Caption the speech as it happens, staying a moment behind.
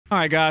All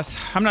right, guys.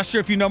 I'm not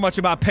sure if you know much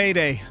about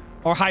Payday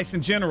or heists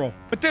in general,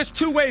 but there's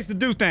two ways to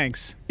do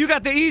things. You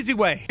got the easy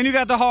way and you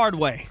got the hard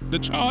way. The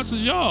choice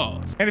is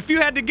yours. And if you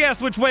had to guess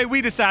which way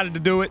we decided to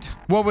do it,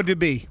 what would it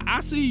be?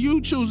 I see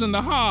you choosing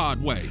the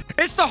hard way.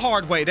 It's the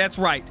hard way, that's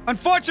right.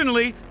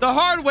 Unfortunately, the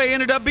hard way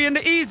ended up being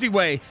the easy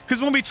way,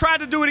 because when we tried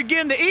to do it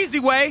again the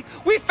easy way,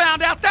 we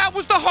found out that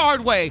was the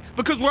hard way,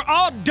 because we're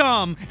all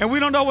dumb and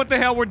we don't know what the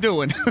hell we're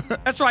doing.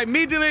 That's right,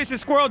 me, Delirious, and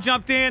Squirrel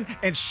jumped in,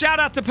 and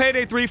shout out to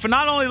Payday 3 for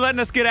not only letting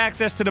us get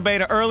access to the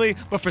beta early,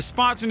 but for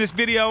sponsoring this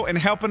video and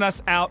helping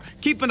us out,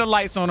 keeping the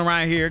lights on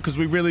around here, because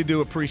we really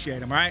do appreciate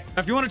them, all right?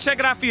 Now, if you want to check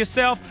it out for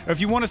yourself, or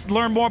if you want to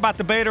learn more about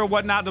the beta or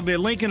whatnot, there'll be a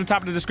link in the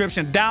top of the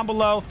description down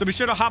below, so be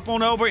sure to hop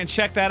on over and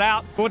check that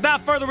out. But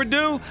without further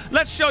ado,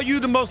 let's show you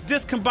the most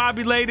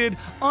discombobulated,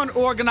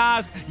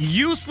 unorganized,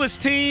 useless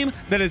team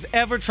that has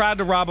ever tried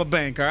to rob a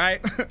bank, all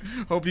right?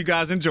 Hope you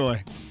guys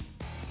enjoy.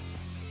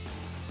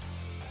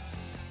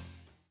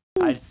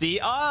 I see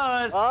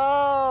us.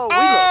 Oh, we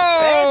look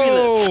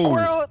fabulous.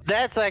 Squirrel,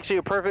 that's actually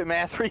a perfect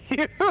mask for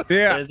you.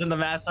 Yeah. Isn't the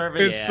mask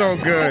perfect? It's so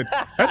good.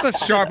 That's a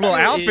sharp little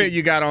outfit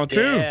you got on,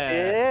 too.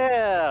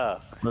 Yeah.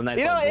 Nice,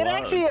 you know,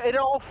 it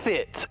all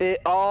fits. It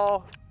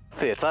all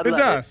fits. I love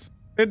does.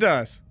 It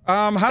does.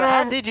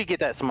 How did you get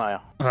that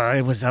smile?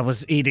 I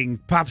was eating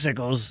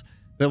popsicles,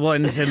 the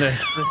ones in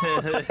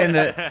the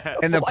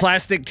in the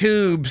plastic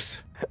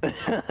tubes.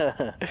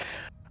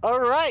 All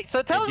right,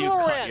 so tell us where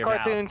we're at,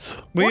 CaRtOoNz.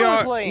 We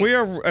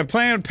are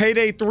playing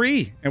Payday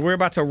 3, and we're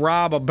about to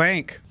rob a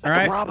bank. All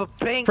right. Rob a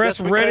bank. Press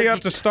ready up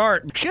to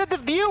start. Should the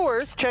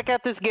viewers check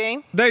out this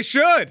game? They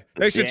should.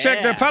 They should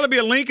check. There'll probably be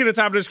a link in the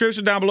top of the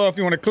description down below if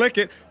you want to click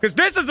it, because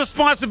this is a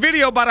sponsored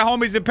video by the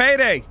homies at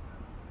Payday.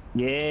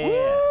 Yeah.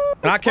 Woo!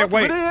 And I can't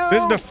wait.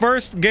 This is the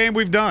first game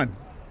we've done.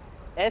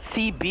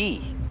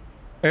 SCB.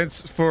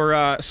 It's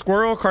for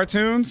Squirrel,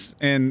 CaRtOoNz,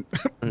 and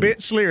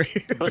Bitch Leary.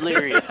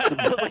 Delirious.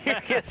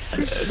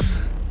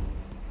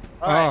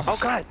 Right. Oh,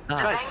 God.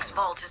 Guys,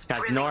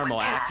 normal.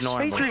 Act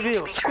normal. Face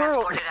reveal.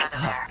 Squirrel.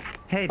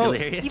 Hey,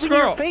 Delirious. Even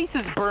Squirrel. your face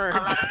is burned.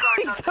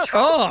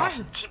 Oh.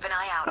 Keep an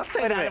eye out. Don't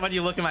say that when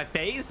you look in my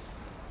face.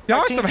 Y'all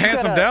are some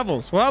handsome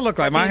devils. Well, I look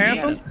like. Am I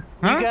handsome?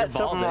 Huh? You got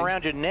something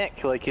around your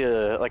neck, like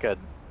a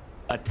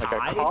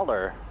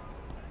collar.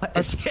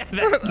 Yeah,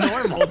 that's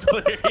normal.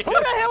 What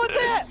the hell is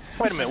that?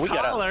 Wait a minute, we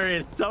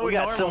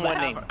got someone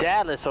named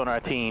Dallas on our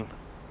team.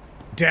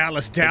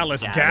 Dallas.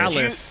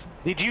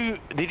 Did you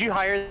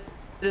hire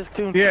this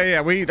tune?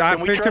 Yeah. I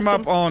picked him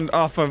up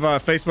off of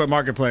Facebook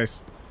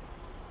Marketplace.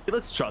 He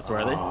looks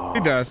trustworthy.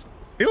 He does.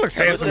 He looks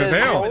handsome as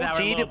hell.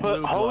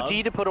 Hold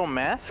G to put on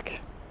mask.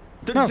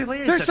 No,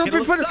 there's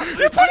something. Put it on.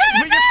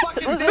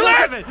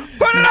 Delirious,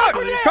 put it on.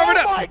 Cover it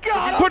up. Oh my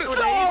God, I'm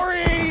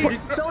sorry.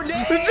 Delirious. So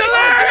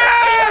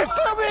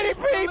many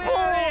people.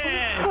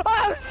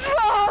 I'm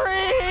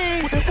sorry.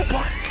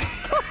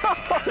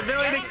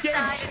 Civilian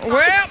escape.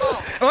 Well,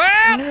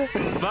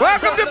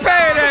 welcome to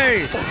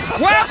Payday.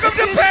 Welcome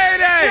to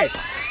Payday.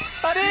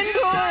 I didn't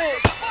do it.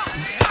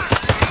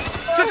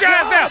 Sit your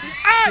ass down.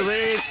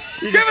 Hey,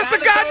 give us the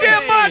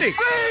goddamn money.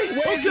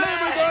 Okay,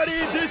 everybody,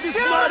 this is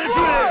not a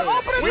drill.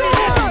 Open the door.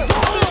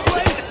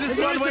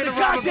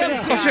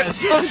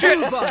 Oh shit.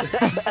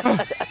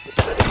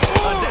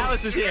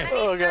 Dallas is here.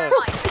 Oh God.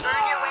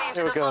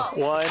 Here we go.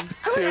 1,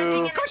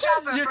 2,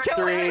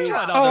 3.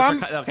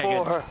 Okay,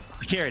 four. good.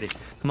 Security.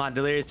 Come on,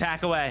 Delirious,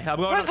 hack away. I'm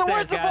going upstairs,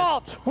 Where's the guys.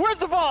 vault? Where's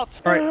the vault?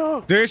 All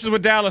right, Delirious is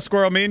with Dallas,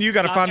 Squirrel. Me and you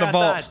got to find the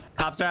vault.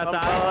 Cops are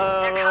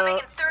outside. They're coming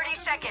in 30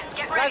 seconds.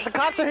 Get ready. Guys, the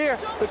cops are here.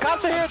 The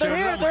cops are here. They're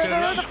here.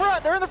 They're in the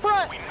front. They're in the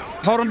front.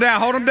 Hold him down.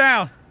 Hold him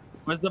down.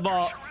 Where's the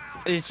vault?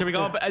 Should we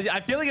go up? I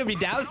feel like it'd be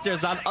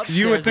downstairs, not upstairs.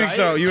 You would think right?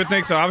 so. You would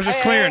think so. I was just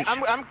clearing.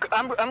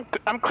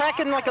 I'm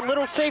cracking like a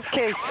little safe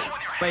case.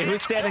 Wait,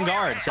 who's standing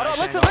guard? Oh,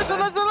 listen.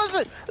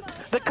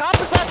 The cop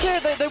is out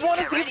there. They want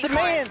us to give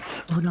demands.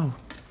 Oh no.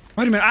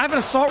 Wait a minute. I have an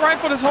assault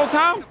rifle this whole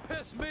time?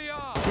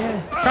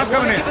 Yeah. Cop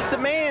coming in. Give us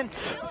demands.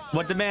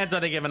 What demands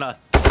are they giving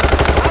us?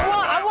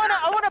 I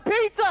want a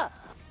pizza.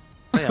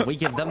 Oh, yeah, we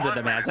give them the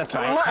demands. That's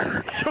right.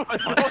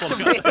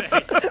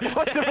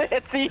 What's the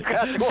man? See, you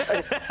guys want.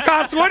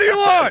 Cops, what do you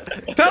want?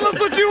 Tell us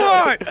what you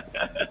want.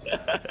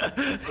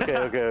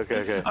 Okay.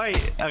 Okay.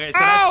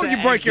 Oh,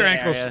 you break your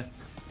ankles.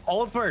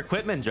 Hold for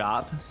equipment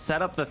drop.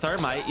 Set up the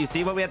thermite. You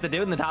see what we have to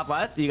do in the top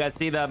left? You guys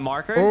see the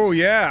marker? Oh,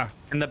 yeah.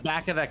 In the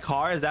back of that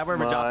car? Is that where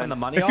we're dropping the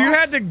money If you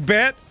had to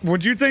bet,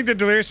 would you think that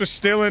Delirious was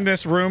still in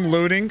this room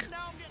looting?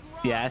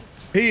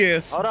 Yes. He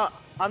is. Hold on.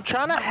 I'm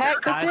trying to hack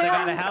the Guys, they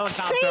got a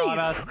helicopter on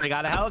us. They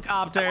got a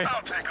helicopter.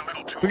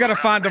 We got to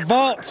find the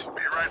vault.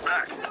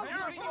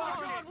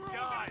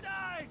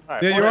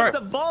 Right, yeah, you are.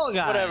 The ball,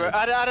 guys.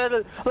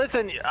 Whatever.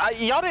 Listen,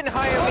 y'all didn't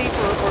hire me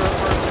for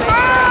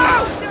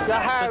safety. Y'all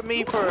hired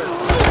me for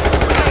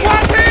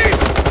SWAT team!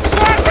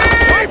 SWAT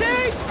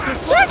team!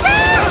 SWAT team!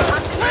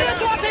 Where's the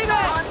SWAT team at?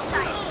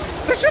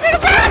 There should be the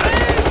back!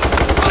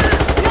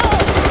 Yo,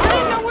 I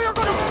didn't know we were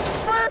gonna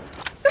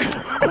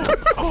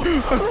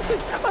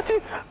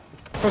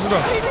Close the door.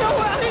 I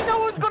didn't know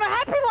it was gonna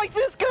happen like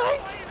this, guys.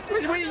 You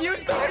threw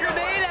a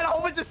grenade at a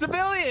whole bunch of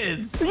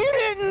civilians. You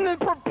didn't.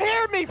 even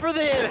prepared me for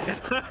this.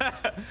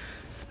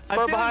 I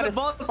feel behind the us,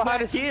 bullets behind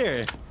back us.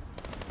 here.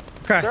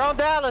 Okay. They're on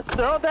Dallas.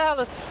 They're on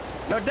Dallas.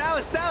 No,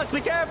 Dallas,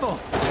 be careful.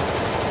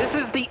 This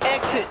is the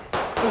exit.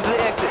 This is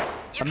the exit.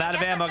 You I'm can out of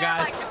get ammo, the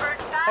thermite guys. to burn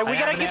Hey, we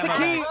faster. gotta have get an the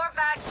ammo key. More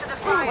bags to the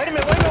fire. Wait a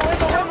minute. Wait a minute.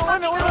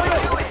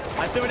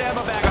 I threw an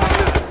ammo bag on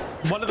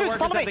you. One of the Dude, workers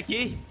follow has me. the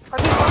key.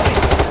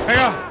 Hang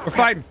on. We're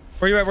fighting.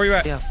 Where you at? Where you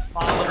at? Yeah.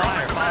 Follow the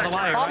wire. Follow the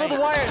wire. Follow right? the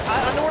wire.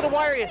 I know where the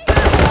wire is.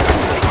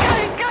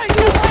 Guys,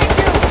 you thank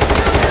you.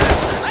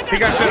 He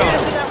got shit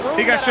on.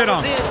 He got shit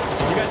on. You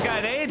guys got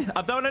an aid?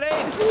 I'm throwing an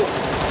aid.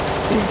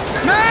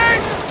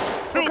 Max!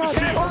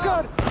 Oh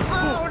God.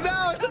 Oh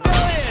no, it's a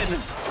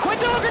civilian. Quit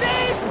doing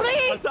grenades, I'm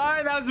please.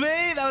 sorry, that was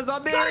me. That was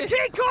on me. Yo, You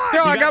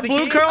I got got the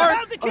blue key? card. I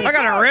got the key I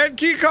got a card. red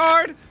key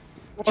card.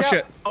 Oh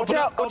shit. Open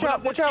up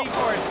this key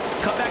cord.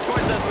 Come back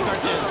towards us,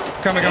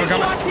 CaRtOoNz. Coming.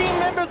 SWAT team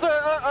members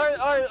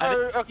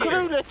are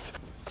clueless.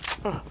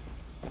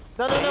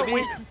 No.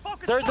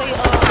 There's a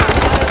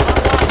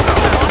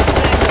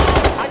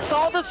I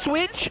saw the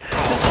switch.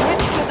 The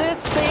switch to this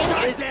thing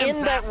is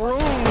in that room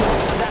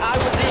that I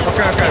was in.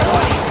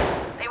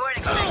 Okay. They weren't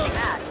expecting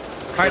that.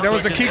 All right, there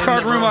was a key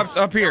card room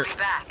up here. Be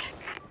back.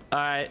 All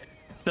right.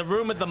 The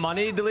room with the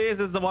money, Delirious,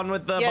 is the one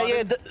with the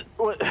Yeah. button?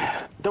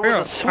 There was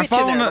Here, a switch I'm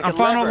following. in there, like I'm a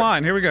following lever.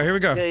 online. Here we go.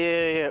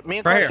 Yeah. Me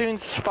and Right here.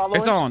 CaRtOoNz following.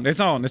 It's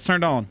on. It's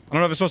turned on. I don't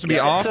know if it's supposed to be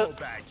off. So,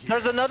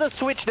 there's another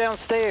switch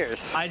downstairs.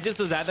 I just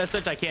was at that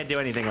switch. I can't do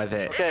anything with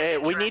it. This is Okay,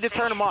 we need to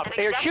turn them off. An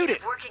Here, shoot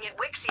it. executive working at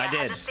Wixia I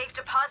has did. a safe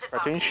deposit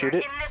box CaRtOoNz, here shoot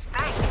it. in this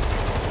bank.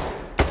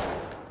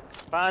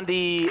 Find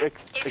the If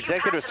you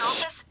executive. pass an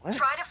office, What?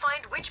 try to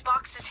find which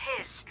box is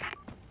his.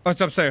 Oh, it's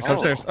upstairs. They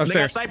got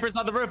Upstairs. snipers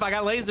on the roof. I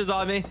got lasers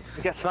on me.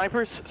 You got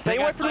snipers? Stay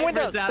got away from the snipers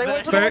windows. down Stay away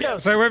there. from the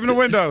windows. Stay away from the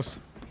windows.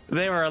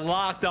 They were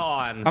locked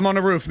on. I'm on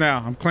the roof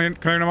now. I'm clearing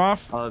them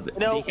off.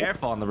 Be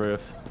careful on the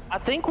roof. I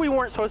think we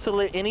weren't supposed to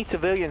let any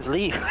civilians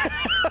leave.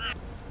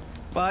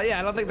 Well, yeah,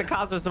 I don't think the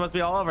cops are supposed to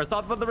be all over.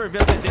 Stop on the roof.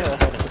 Yes, they do.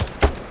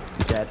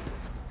 He's dead.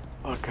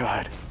 Oh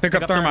God. Pick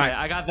up thermite.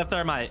 I got the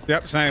thermite.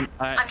 Yep, same.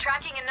 All right. I'm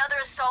tracking another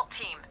assault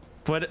team.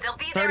 Put They'll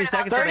be there 30 in about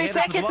seconds. 30 to hit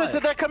them with seconds what?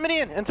 until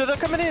they're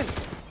coming in.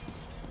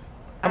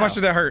 How much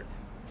did that hurt?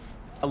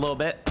 A little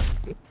bit.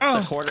 Oh.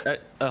 A quarter.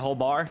 A whole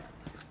bar.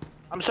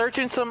 I'm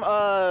searching some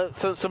files.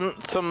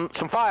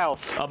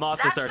 I'm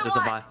also That's searching the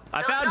some. one.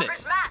 I Those found numbers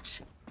it.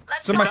 match.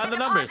 Let's Somebody- find the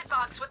Found the numbers. deposit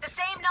box with the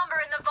same number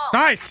in the vault.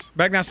 Nice.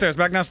 Back downstairs.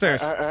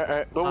 All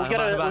right. But we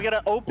bye.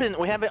 gotta open.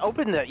 We haven't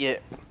opened that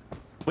yet.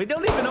 We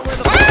don't even know where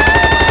the.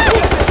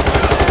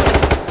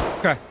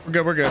 Okay,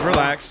 we're good.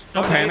 Relax.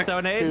 Don't panic. Throw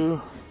an aid.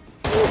 Two.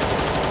 Turn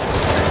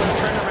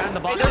around the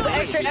box. There's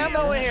extra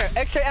ammo in here.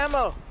 Extra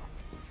ammo.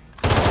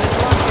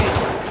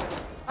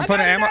 I'm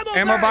putting an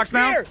ammo box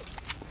down.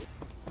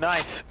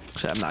 Nice.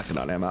 Actually, I'm not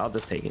gonna on ammo. I'll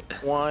just take it.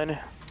 1,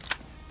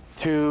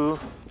 2.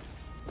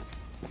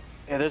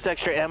 Yeah, there's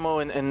extra ammo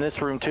in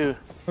this room too.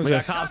 What's We got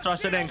this? cops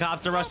rushing in.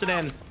 Cops are rushing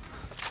in.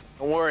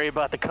 Don't worry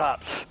about the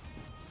cops.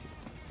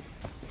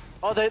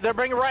 Oh, they're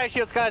bringing riot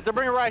shields, guys. They're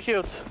bringing riot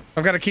shields.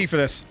 I've got a key for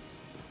this.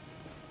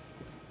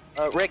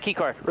 Red key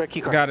card.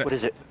 Got it. What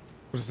is it?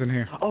 What's in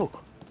here? Oh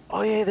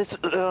yeah, this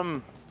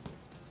to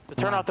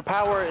turn off the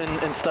power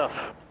and stuff.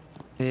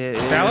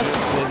 Dallas?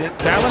 Collect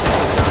the Dallas?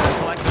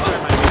 thermite. We got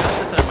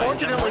the thermite.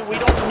 Fortunately, we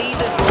don't need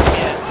this room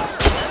yet.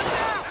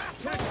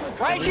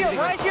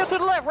 Riot shield to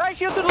the left. Riot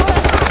shield to the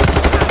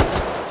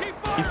left.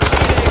 He's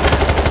speeding.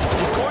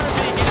 He's corner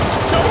peeking.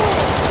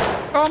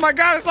 Oh my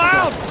God, it's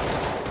loud!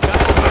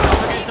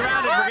 We're getting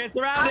surrounded. We're getting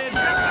surrounded.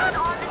 Hostiles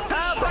on the scene.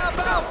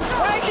 Help.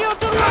 Riot shield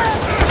to the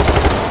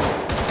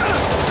left.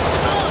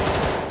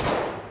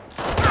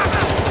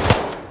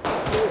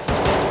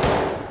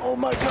 Oh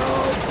my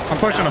God. I'm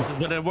pushing him. This is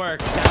gonna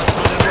work.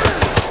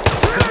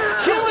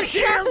 Someone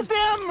shot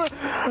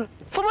them.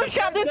 Someone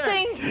shot this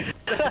thing.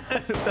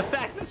 The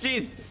fax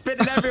machine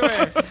spinning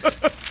everywhere.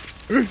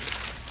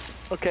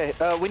 Okay,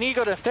 we need to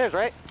go downstairs,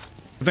 right?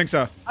 I think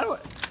so. I don't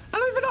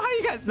even know how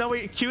you guys know.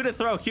 Wait, Q to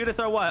throw. Q to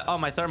throw what? Oh,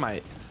 my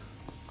thermite.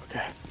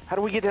 Okay. How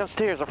do we get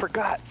downstairs? I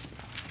forgot.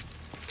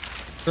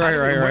 Right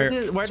here. Where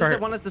It's does right it here.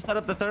 want us to set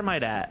up the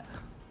thermite at?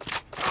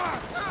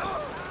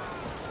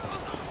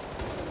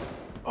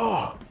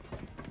 Oh,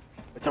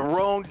 it's a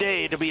wrong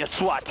day to be a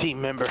SWAT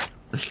team member.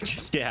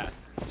 Yeah.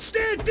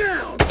 Stand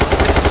down!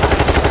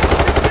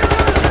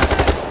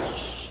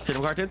 Shoot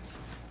him, CaRtOoNz.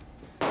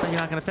 But you're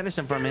not gonna finish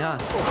him for me, huh?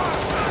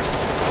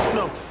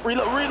 No,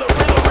 reload.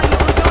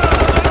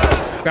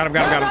 Got him.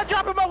 I'm not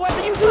dropping my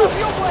weapon. You drop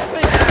your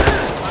weapon.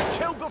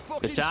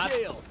 Good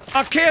shots.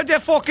 I killed the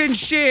fucking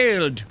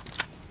shield.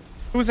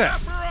 Who was that?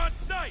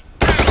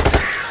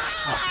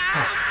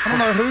 I don't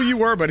know who you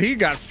were, but he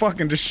got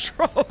fucking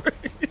destroyed.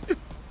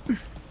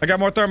 I got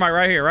more thermite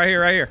right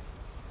here.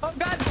 Oh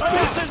God!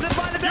 There's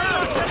ziplining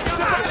down!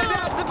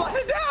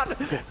 Ziplining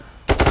down!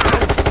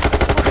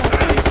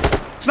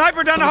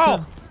 Sniper down the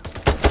hall.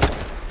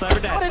 Sniper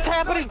dead. What is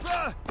happening?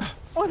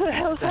 What the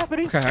hell is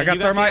happening? Okay, I You got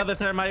the thermite. other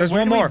thermite. There's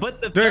Where one do we more.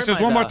 put the There's one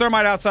thermite more at?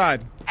 thermite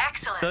outside.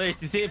 Excellent. So you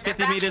see it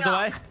 50 They're meters backing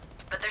away? up.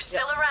 but they're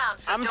still around,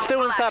 so I'm don't still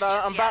relax inside.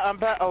 just yet. I'm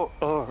back. Oh,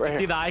 right See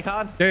here. the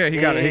icon? Yeah,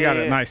 he got it. He got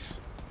it. Yeah. Nice.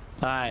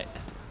 All right.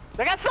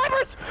 They got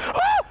snipers!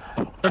 Oh!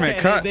 Wait a minute,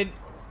 cut. They Am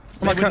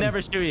I would cutting?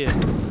 never shoot you.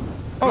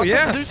 Oh, Do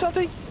yes.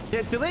 something?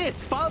 Yeah,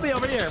 Delirious, follow me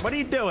over here. What are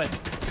you doing?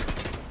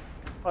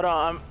 Hold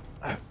on.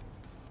 I'm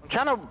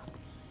trying to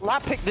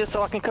lockpick this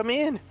so I can come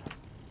in.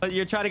 But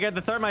you're trying to get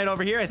the thermite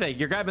over here, I think.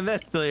 You're grabbing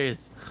this,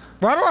 Delirious.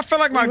 Why do I feel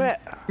like Where you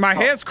my at?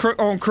 head's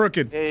on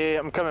crooked? Yeah,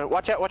 I'm coming.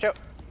 Watch out, watch out.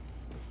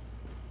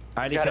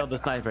 I already Got killed it. the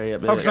sniper. Yeah, Oh,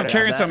 because I'm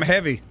carrying something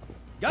heavy.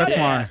 That's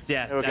why.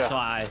 Yes, There we that's go.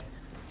 why.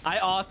 I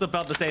also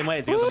felt the same way.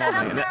 It's because of Set the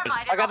up moment.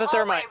 thermite I in got the hallway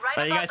thermite.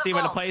 right You guys above see the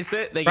where to vault. place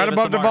it? They Right gave us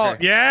above the the vault.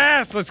 marker.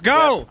 Yes, let's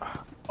go.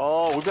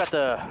 Oh, we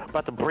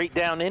about to break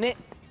down in it.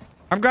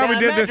 I'm glad we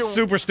Yeah, did this imagine-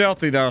 super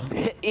stealthy, though.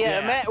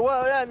 Yeah, man.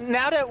 Well,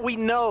 now that we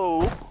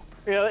know,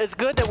 it's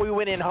good that we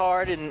went in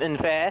hard and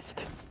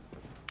fast.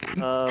 They're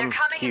coming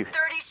here. in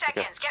 30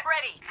 seconds. Get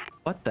ready.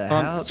 What the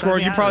hell? Squirrel,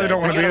 you probably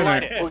don't want to be in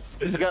Light there.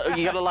 it.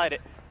 You gotta light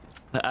it.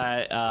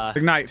 Alright,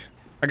 Ignite.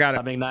 I got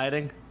I'm it.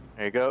 igniting.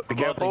 There you go. Be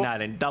Both careful.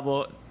 igniting.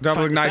 Double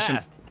Double twice as ignition.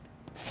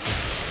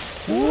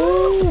 fast.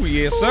 Ooh,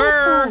 yes,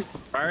 sir.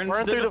 Burn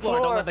Burn through through the the floor.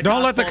 floor.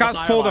 Don't let the cops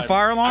pull the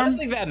fire I alarm. don't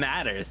think that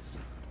matters.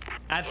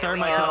 Add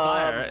thermite to the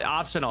fire.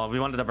 Optional if we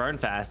wanted to burn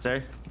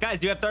faster.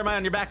 Guys, you have thermite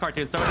on your back,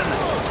 CaRtOoNz. Throw it in there.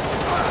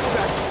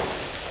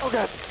 Oh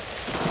god.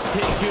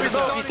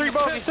 Three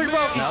bogeys.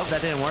 Nope,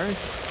 that didn't work.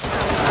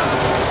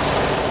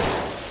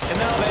 In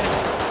the elevator.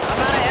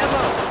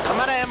 I'm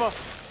out of ammo.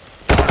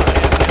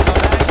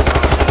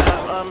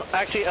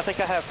 Actually, I think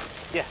I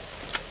have. Yeah.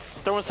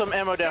 Throwing some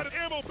ammo down.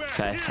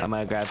 Okay, I'm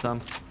gonna grab some.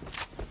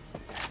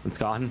 It's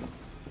gone.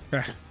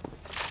 Yeah.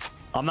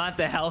 I'm not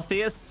the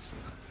healthiest.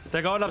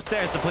 They're going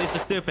upstairs. The police are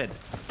stupid.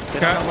 They Okay.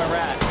 don't know where we're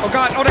at. Oh,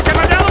 God. Oh, they came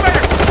out the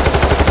elevator.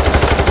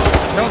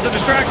 That was a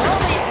distraction.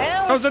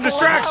 Hell, That was a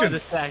distraction.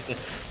 Distracted.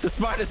 The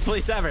smartest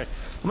police ever. I'm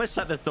gonna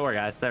shut this door,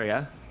 guys. There we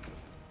go.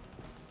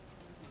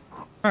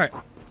 All right.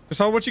 Just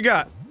hold what you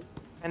got.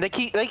 And they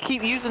keep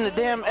using the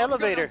damn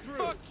elevator.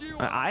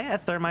 I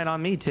had thermite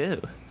on me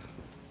too.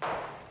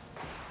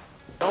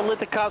 Don't let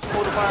the cops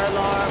pull the fire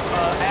alarm.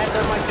 Add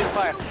thermite to the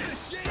fire.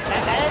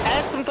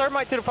 Add some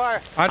thermite to the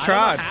fire. I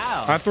tried.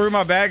 how. I threw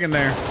my bag in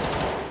there.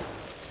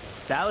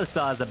 Dallas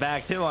still has a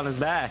bag too on his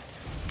back.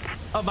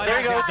 Oh my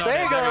There you God. go,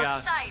 there you go.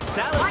 Dallas,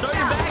 throw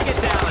your bag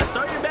in, Dallas.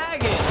 Throw your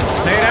bag in.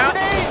 Nade out.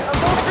 Grenade! I'm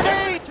throwing a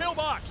grenade! Kill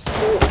box.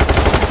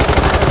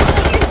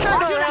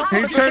 Turn around.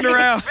 He turned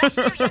around.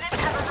 Rescue units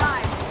have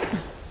arrived.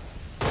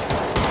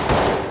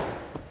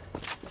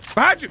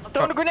 Behind you.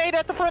 Throwing a grenade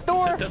at the front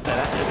door. Don't say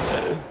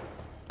that.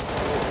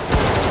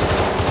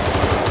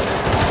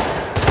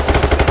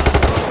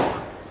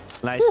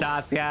 Nice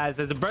shots, guys.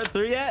 Has it burned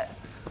through yet?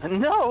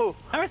 No.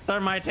 Our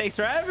thermite takes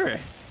forever.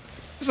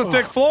 It's a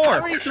thick How floor.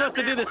 are you supposed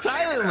to do this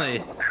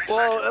silently?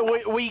 Well,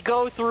 we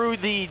go through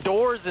the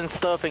doors and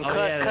stuff and cut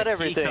the key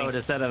everything. code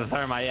instead of the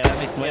thermite. Yeah, that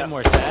makes way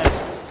more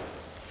sense.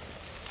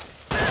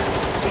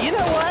 But you know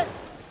what?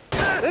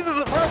 This is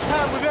the first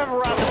time we've ever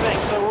robbed a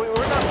bank, so we're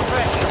not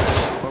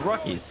professionals. We're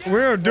rookies.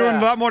 We're doing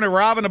Yeah. a lot more than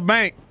robbing a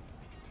bank.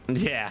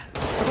 Yeah.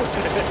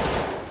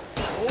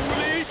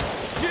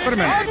 Wait a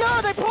minute. Oh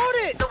no, they pulled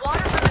it! The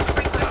water from the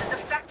sprinklers is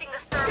affecting the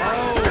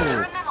thermite.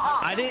 Turn them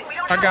off. I didn't. We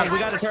don't I have got time it. We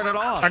gotta for turn it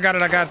slow off. I got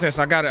it. I got this.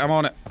 I got it. I'm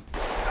on it.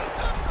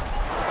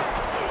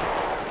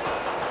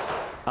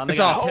 It's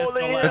off.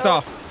 It's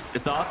off.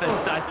 It's off.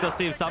 I still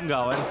see some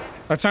going.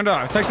 I turned it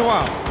off. It takes a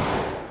while.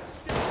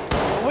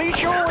 We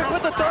sure we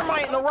put the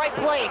thermite in the right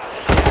place.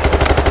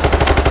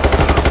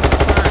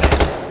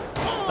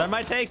 That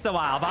might take a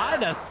while.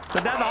 Behind us.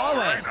 They're down the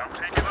hallway. I'm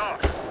taking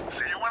off.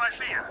 See you when I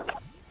see you.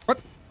 What?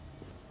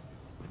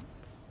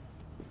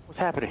 What's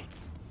happening?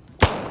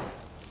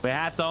 We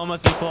have to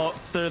almost be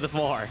through the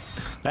floor.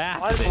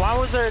 Why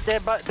was there a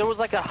dead body? There was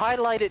like a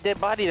highlighted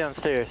dead body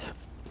downstairs.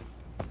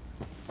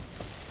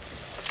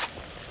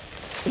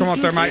 Come on,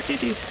 Thermite.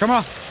 Come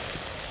on.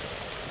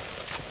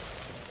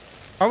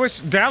 I wish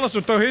Dallas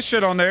would throw his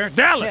shit on there. Yeah,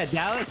 Dallas.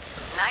 Dallas.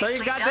 Throw your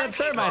Nicely goddamn done,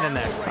 people. thermite in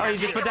there. Oh, you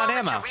just Take put a down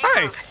moment ammo. to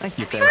Hey. regroup. Thank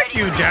you, Be sir. ready Thank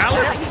you, for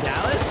Dallas. Thank you,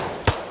 Dallas.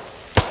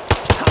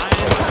 Kind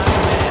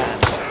man.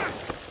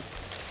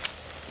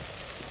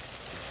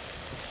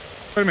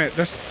 Wait a minute.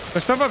 There's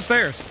stuff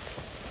upstairs.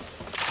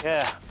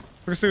 Yeah.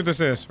 We're gonna see what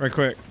this is right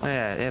quick. Oh,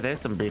 yeah, there's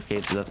some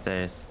briefcases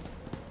upstairs.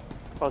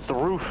 Oh, it's the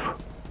roof.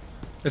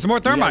 It's more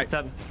thermite.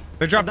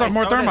 They dropped Oh, off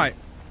more nice, throw it in. thermite.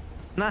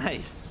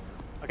 Nice.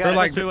 They're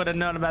like, we would have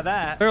known about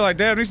that. they're like,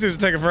 damn, these dudes are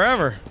taking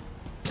forever.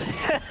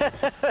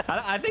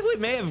 I think we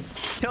may have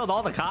killed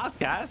all the cops,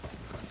 guys.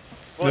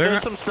 Well, They're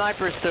there's not- some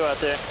snipers still out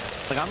there.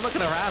 Like, I'm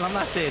looking around. I'm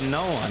not seeing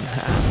no one.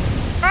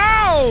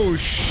 Oh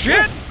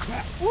shit!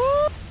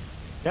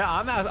 Yeah,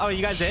 I'm out. Oh,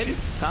 you guys in?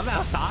 I'm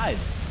outside.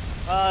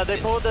 They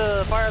pulled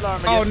the fire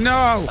alarm Oh again.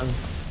 no!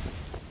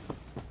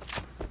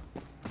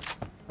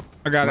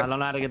 I got I it. don't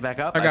know how to get back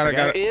up. I got it,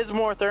 forgot. got it. Is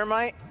more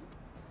thermite.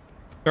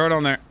 Throw it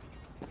on there.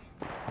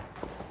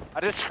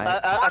 I More shot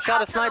a cops on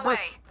the sniper. way.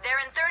 They're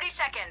in 30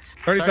 seconds.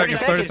 30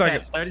 seconds. 30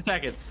 seconds. 30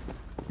 seconds.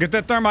 Get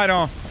that thermite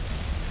on.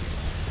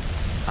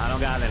 I don't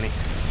got any.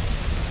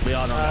 We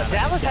all know that.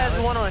 Dallas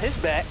has one on his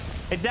back.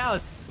 Hey,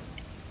 Dallas,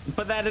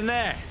 put that in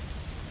there.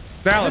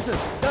 Dallas.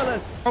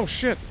 Dallas. Oh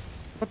shit.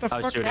 What the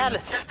fuck? Shooting.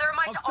 Dallas. The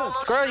thermite's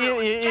almost Girl,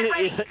 through. Get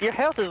ready. your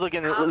health is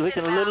looking a Comes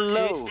little inbound.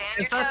 low. Stand your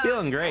It's not toes.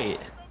 feeling great.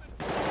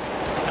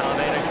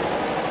 Elevator.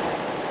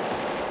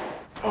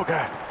 Oh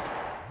god.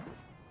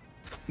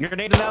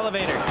 Grenade in the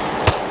elevator.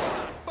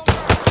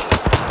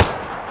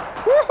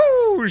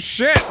 Woohoo!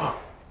 Shit.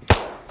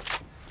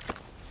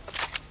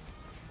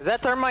 Is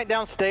that thermite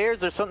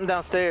downstairs or something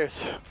downstairs?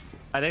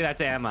 I think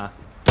that's Emma.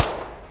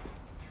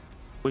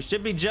 We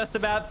should be just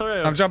about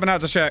through. I'm jumping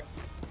out to check.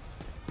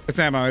 It's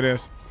ammo, it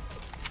is.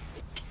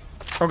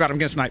 Oh god, I'm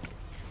getting sniped.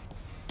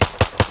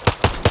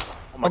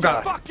 Oh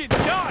god. Fucking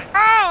die!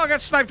 Oh, I got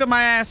sniped in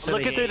my ass.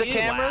 Looking through the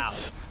cameras. Wow.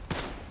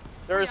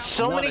 There's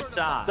so many. Another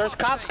stop. There's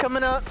cops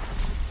coming up.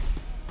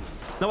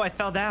 No, I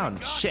fell down.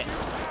 Shit.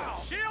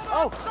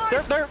 Oh,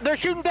 they're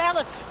shooting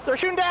Dallas. They're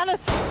shooting Dallas.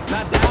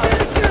 Not Dallas.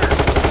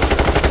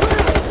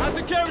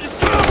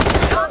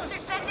 Cops are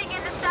sending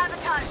in the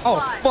sabotage Oh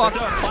squad. fuck.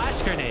 They're throwing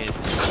flash grenades.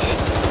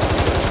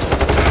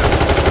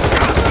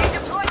 They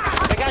deployed the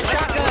They got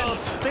shotguns.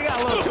 They got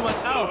a little too much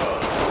health.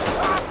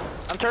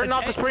 I'm turning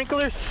off the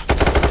sprinklers.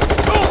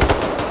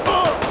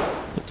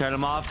 Turn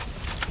them off.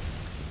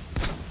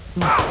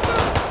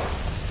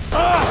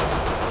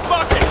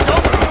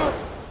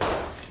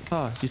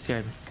 Oh, you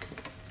scared me.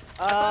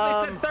 I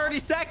thought they said 30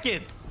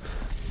 seconds.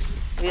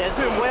 Yeah, it's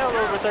been well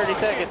over 30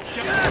 seconds.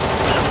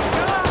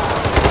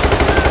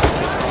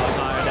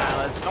 Crossfire,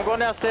 Dallas. I'm going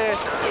downstairs.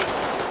 Great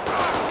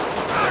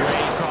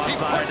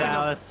crossfire,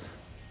 Dallas.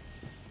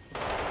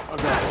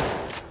 Okay.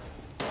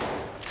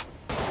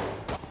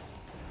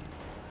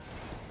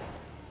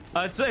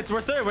 We're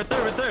through. We're in.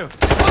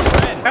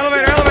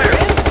 Elevator, elevator.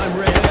 I'm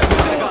ready.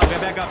 Get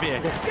back up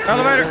here.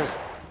 Elevator.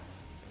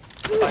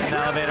 Fighting the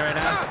elevator right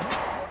now.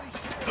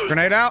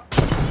 Grenade out.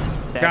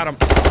 Got him.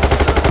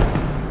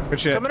 Good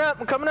shit. Coming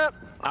up. I'm coming up.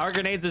 Our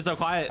grenades are so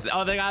quiet.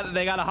 Oh, they got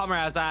a Hummer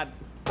outside.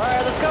 All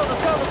right, let's go.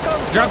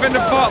 Jump in the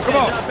vault. Come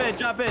on.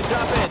 Jump in.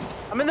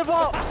 I'm in the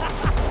vault.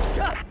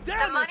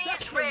 The money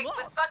is rigged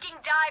with fucking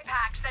die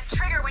packs that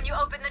trigger when you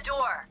open the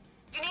door.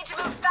 You need to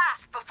move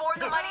fast before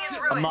the money is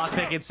I'm ruined.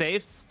 lockpicking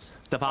safes.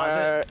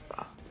 Deposit.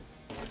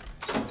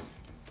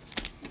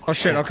 Oh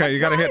shit. Okay, you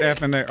gotta hit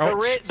F in there. The Oh.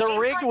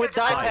 rig with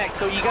die packs,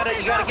 so you gotta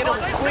get them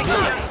quickly.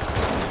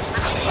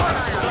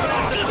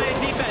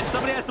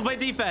 Somebody has to play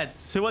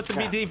defense. Who wants to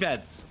be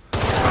defense?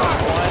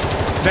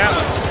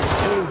 Dallas.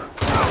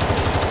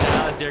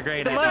 Dallas, you're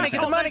great. Get the money.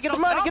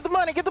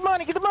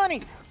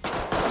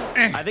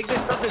 I think there's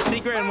something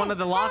secret in one of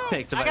the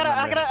lockpicks. I got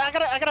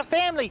a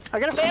family. I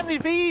got a family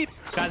to feed.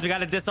 Guys, we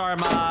gotta disarm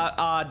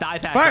die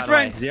packs.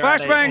 Flashbang.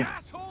 Flashbang.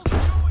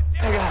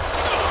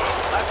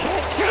 I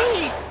can't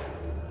see.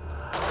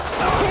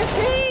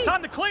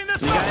 Time to clean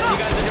this You guys are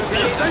doing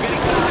great. I'm getting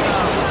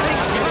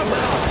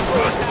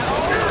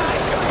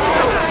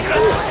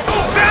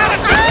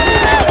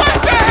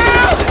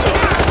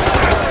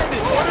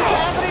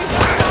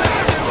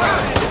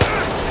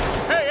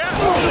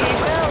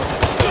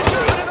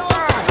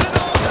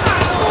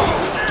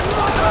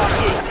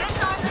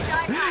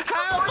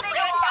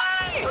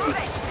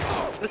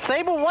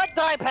Disable what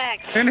die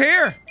packs? In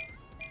here.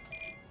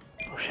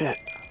 Oh shit.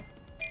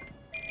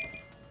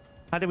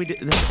 How did we do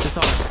this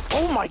all?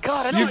 Oh my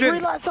god, I You didn't did-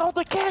 realize all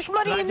the cash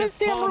money Did I in this just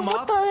damn blow room. them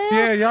What up? the hell?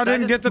 Yeah, y'all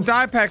didn't just- get the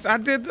die packs. I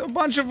did a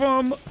bunch of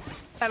them.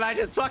 And I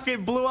just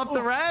fucking blew up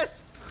the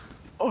rest.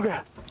 Oh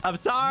god. I'm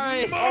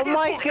sorry. Oh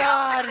my Cops are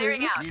god.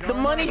 clearing out. The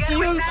money's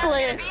Getaway man's gonna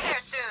be useless. there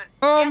soon.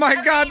 Oh Get my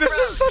to the god, main this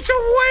is road. such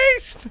a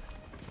waste.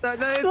 Look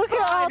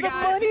at all the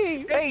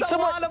money. Hey, It's a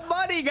lot of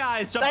money,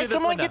 guys. Jump Hey, through this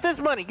someone window. get this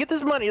money. Get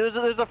this money.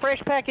 There's a fresh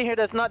pack in here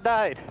that's not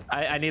died.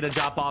 I need to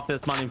drop off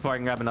this money before I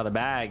can grab another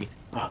bag.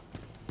 Where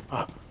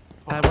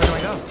do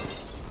I go?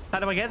 How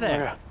do I get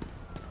there?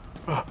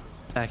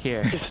 Back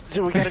here.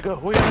 Dude, we gotta go.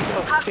 We gotta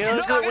go. Hops, Yeah,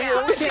 let's go go. We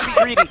now. can't be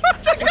greedy. We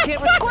can't.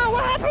 Squirrel,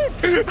 what happened?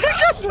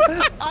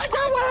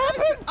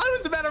 I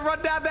was about to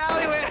run down the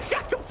alleyway. I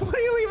got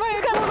completely my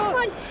head Got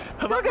blown him.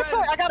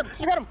 off. I got him.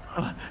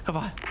 Come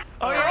on.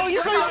 Oh,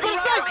 you Sorry, got him.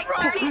 like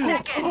 30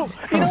 seconds.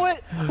 You know what?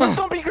 Let's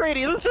don't be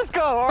greedy. Let's just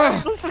go. All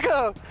right, let's just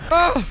go.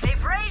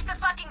 They've raised the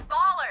fucking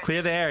ballers.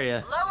 Clear the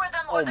area. Lower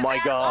them or Oh the my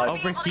vans God.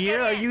 won't be Over able to here?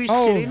 get Are in. you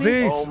Oh, shitting me?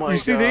 these. Oh my You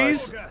see God.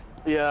 these?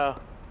 Yeah.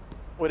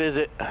 What is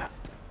it?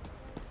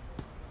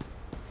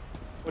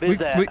 What is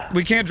that?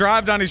 We can't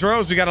drive down these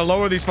roads. We gotta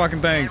lower these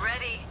fucking Get things.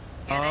 ready.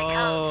 Here they come.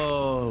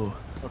 Oh.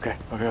 Okay.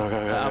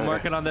 I'm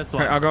working on this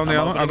one. Okay, I'll go on the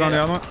other one. I'll go on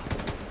the other one.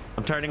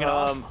 I'm turning it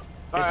off.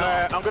 All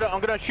right, I'm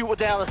gonna shoot with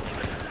Dallas.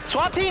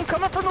 SWAT team,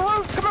 come up from the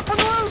roof. Come up from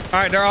the roof. All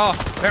right, they're off.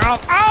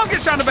 Oh,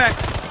 get shot in the back.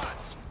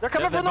 They're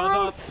coming They're from the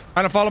both roof. up.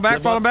 All right, follow back.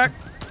 Follow back.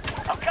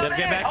 Gotta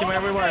get back to where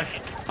we were.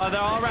 Oh,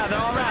 they're all around.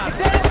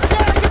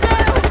 Get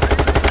down.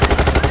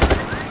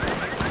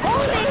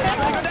 Holy hell.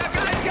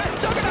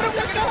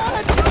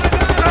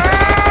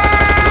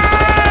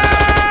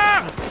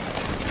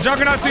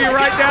 Juggernaut to your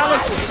right,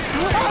 Dallas. Oh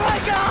my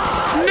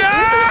God. No!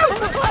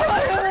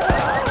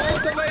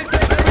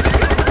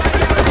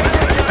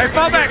 Hey,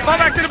 fall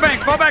back to the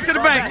bank. Fall back to the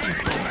bank.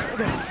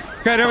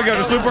 Okay, there we go.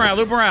 Just loop around.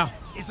 Loop around.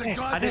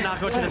 I did not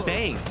go to the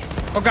bank.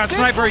 Oh God,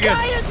 sniper again.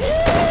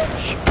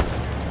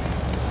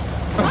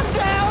 I'm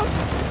down.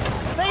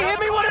 They hit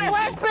me with a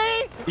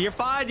flashbang. You're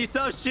fine. You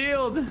still have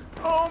shield.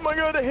 Oh my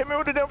God, they hit me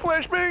with a damn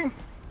flashbang.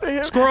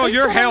 Squirrel,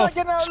 your health.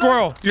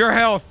 Squirrel, your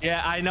health.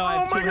 Yeah, I know. I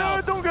have Oh my 2 God,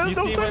 health. don't go, You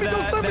don't see stop where me,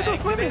 don't stop me, the don't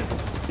stop exit me.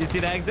 is? You see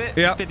the exit?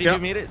 Yep, 52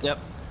 yep. meters? Yep.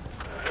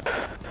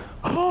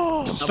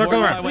 Oh, Circle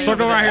on my around. way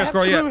Circle over around there. here,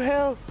 Squirrel. absolute Yeah.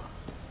 hell.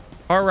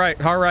 All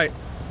right. All right.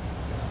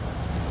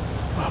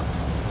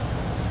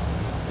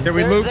 Yeah,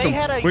 we They looped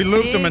had them. a We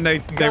looped them and they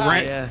big guy.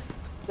 ran. Yeah.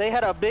 They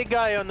had a big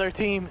guy on their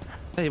team.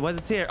 Hey,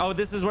 what's here? Oh,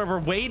 this is where we're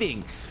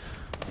waiting.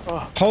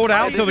 Hold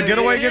out till the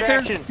getaway gets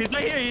here. He's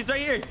right here. He's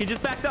right here. He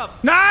just backed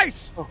up.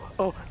 Nice.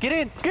 Oh, get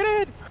in, get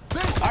in.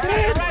 All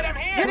right, I'm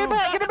here. Get him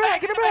back, get him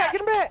back, get him back,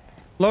 get him back.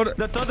 Load it.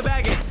 Throw the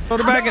bag in. Throw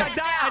the bag in. I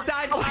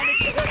died.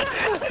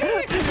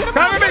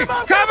 Cover me!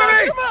 Cover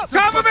me!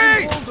 Cover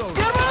me! Get him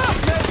up.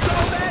 There's so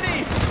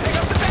many. Pick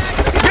up the bag.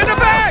 Get the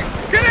bag!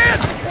 Get in!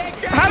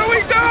 How do we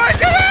do it?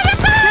 Get in the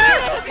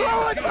bag!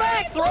 Throw it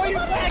back, throw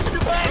your back to the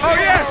back. Oh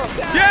yes!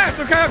 Yes!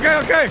 Okay, okay,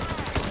 okay.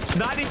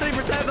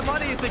 93% of the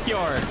money is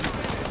secure.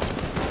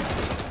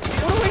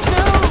 What do we do?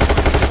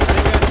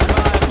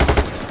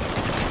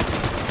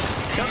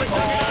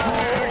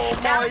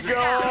 Oh my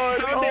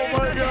God! Oh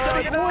my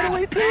God! What do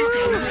we do?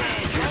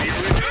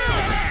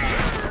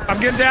 I'm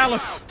getting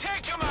Dallas.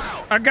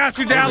 I got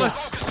you,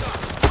 Dallas.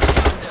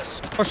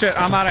 Oh shit,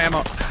 I'm out of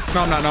ammo.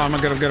 No, I'm not. No, I'm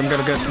good. I'm good. I'm good.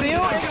 I'm good.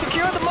 Steal and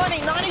secure the money.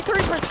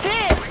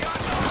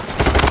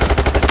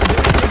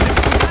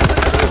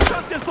 93%.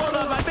 Truck just pulled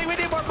up. I think we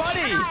need more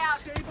money.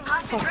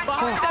 Hostage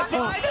rescue Run!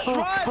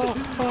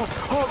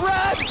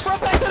 Run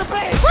back to the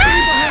base. Oh,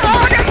 I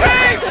got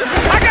tased!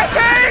 I got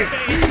tased!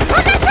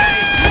 I got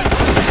tased!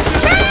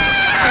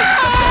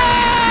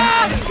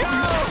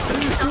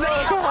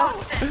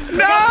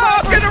 No,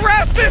 I'm getting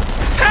arrested!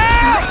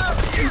 Help!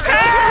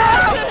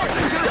 Help!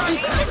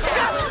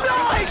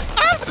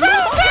 I'm so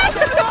dead!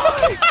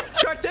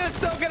 CaRtOoNz,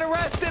 don't get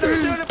arrested.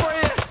 I'm shooting for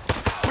you.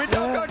 We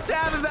don't go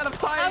down without a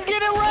fight. I'm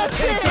getting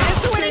arrested.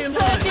 It's 20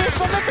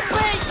 seconds. I'm at the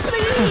base,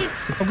 please.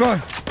 I'm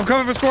going. I'm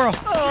coming for Squirrel.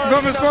 I'm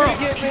going for Squirrel.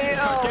 Get me.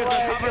 Oh my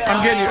God.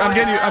 I'm getting you. I'm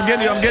getting you. I'm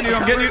getting you. I'm getting you.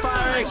 I'm getting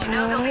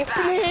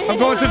you. I'm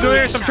going to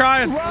Delirious. I'm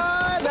trying.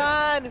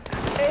 9,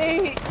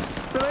 8,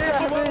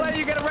 I won't let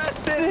you get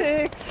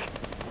arrested. 6,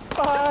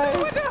 5,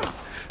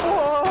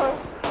 4,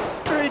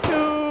 3,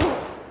 2.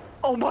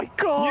 Oh my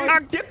God.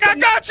 I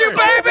got you,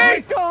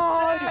 baby!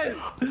 God.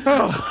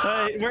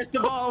 Hey, where's the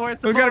ball? Where's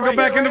the We ball? gotta go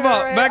back in the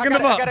vault. Back in the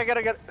vault. I got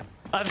it.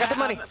 I've got the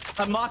money.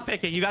 I'm lock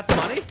picking. You got the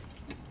money?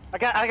 I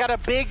got a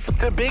big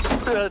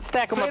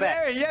stack on my Clear the back.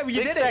 area. Yeah, you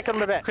Big did stack it. on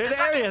my back. Clear the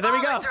area. There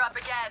we go. Are up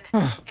again.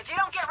 If you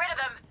don't get rid of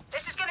them,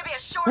 this is gonna be a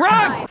short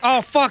Run! ride.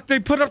 Oh fuck! They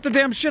put up the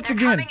damn shits They're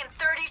again. coming in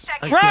 30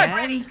 seconds. Run!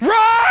 Again?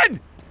 Run!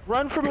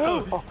 Run from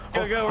who? Oh,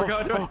 Go. We're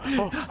going.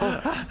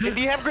 if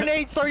you have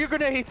grenades, throw your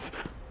grenades.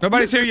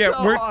 Nobody's here yet.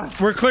 so hard.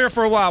 We're clear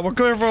for a while. We're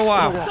clear for a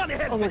while.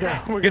 Oh my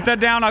God. Get that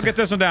down. I'll get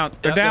this one down.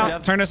 They're Yep, down.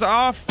 yep. Turn this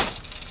off.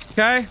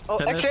 Okay. Oh,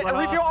 Turn this actually, one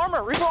refill off.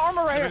 armor. Refill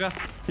armor right Here we go.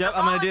 here. Yep,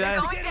 I'm gonna do Bombs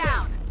are that. going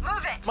down.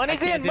 Move it. Money's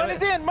can't in. do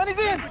Money's it. in. Money's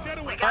in.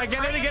 We got Alright, get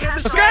in, plenty get in. of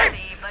cash Escape!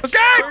 already, but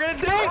Escape! We're gonna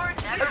do it.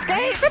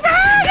 Escape.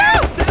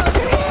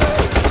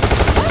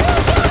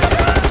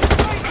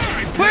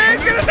 Please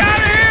get us out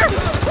of here!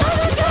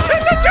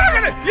 Hit the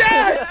juggernaut!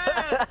 Yes!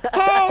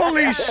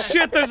 Holy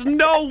shit! There's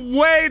no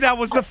way that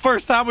was the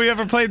first time we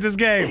ever played this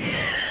game.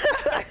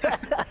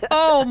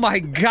 Oh my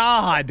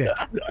God!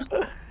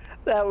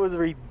 That was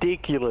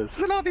ridiculous.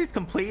 Look at all these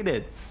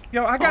completed.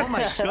 Yo, I got Oh my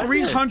goodness.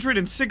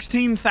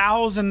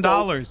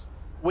 $316,000.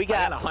 We I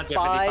got got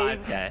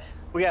 155K.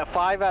 We got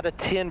 5 out of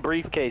 10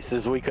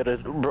 briefcases we could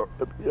have,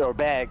 or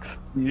bags.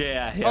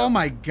 Yeah. Oh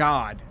my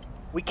God!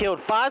 We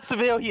killed 5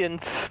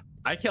 civilians.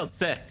 I killed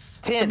 6.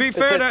 10. To be It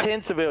fair, says that-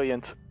 10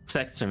 civilians.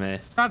 6 for me.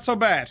 Not so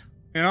bad,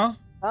 you know.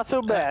 Not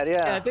so bad,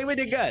 Yeah, I yeah. think we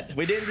did good.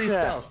 We didn't do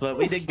Yeah. stealth, but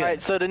we did good. All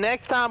right, so the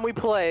next time we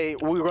play,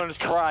 we're going to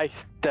try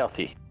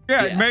stealthy.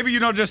 Yeah, Yes. maybe you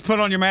don't just put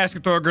on your mask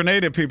and throw a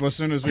grenade at people as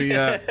soon as we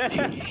show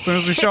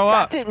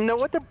I up. didn't know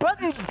what the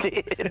buttons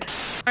did.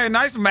 Hey,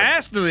 nice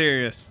mask,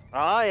 Delirious.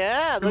 Oh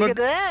yeah, look at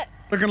that.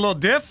 Looking a little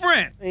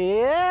different.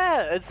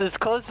 Yeah, it's as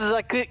close as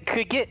I could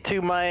get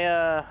to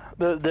my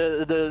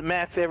the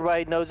mask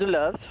everybody knows and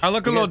loves. I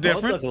look a You little guys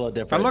both different. Look a little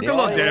different. I look a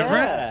little Yeah.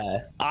 different. Yeah.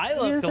 I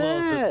look Look a at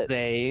little the that.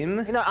 same.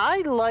 You know, I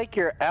like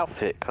your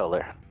outfit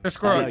color. This I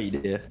girl, know you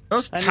do.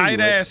 those I knew you tight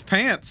would. ass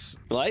pants.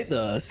 Like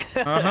those.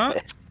 Uh-huh.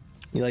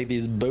 You like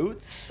these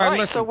boots? All All right,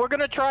 right, listen. so we're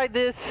gonna try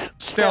this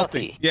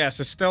Stealthy. Yes,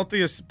 as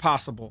stealthy as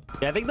possible.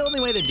 Yeah, I think the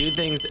only way to do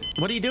things.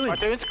 What are you doing?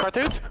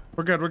 CaRtOoNz.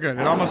 We're good. We're good.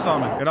 It almost saw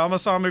me. It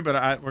almost saw me,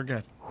 but we're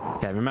good.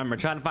 Okay, remember,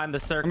 trying to find the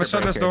circuit I'm gonna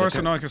shut this breaker. door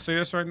so no one can see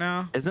us right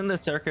now. Isn't the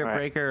circuit All right.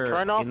 breaker?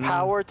 Turn off in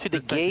power to the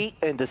this thing? gate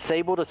and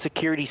disable the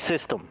security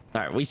system.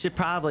 All right, we should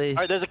probably. All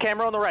right, there's a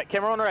camera on the right.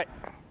 Camera on the right.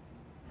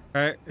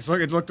 All right,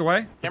 it looked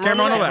away. There's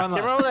camera on the left.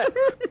 Camera on the left.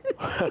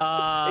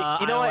 I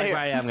You know what, don't like here.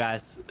 where I am,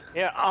 guys.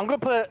 Yeah, I'm gonna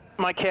put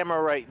my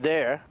camera right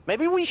there.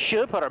 Maybe we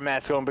should put our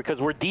mask on because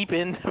we're deep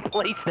in the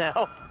place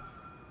now.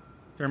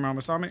 Camera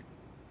almost saw me.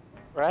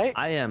 Right?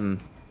 I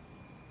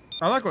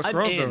like what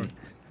Squirrel's doing.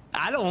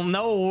 I don't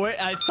know where.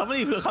 If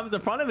somebody comes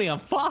in front of me, I'm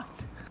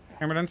fucked.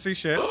 Camera doesn't see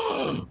shit.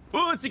 Ooh,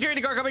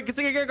 security guard coming.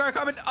 Security guard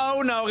coming.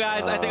 Oh no,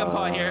 guys. I think I'm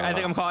caught here. I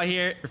think I'm caught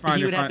here. You're fine,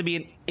 He would you're have to fine. be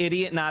an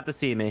idiot not to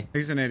see me.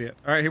 He's an idiot.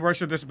 All right, he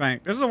works at this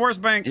bank. This is the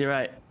worst bank. You're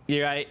right.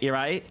 You're right. You're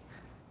right.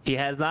 He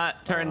has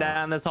not turned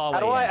down this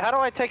hallway. How do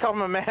I take off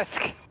my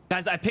mask?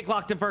 Guys, I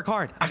picklocked him for a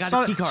card. I got saw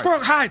his key that. card.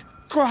 Squirrel, hide!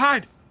 Squirrel,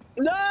 hide!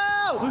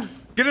 No!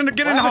 Get in the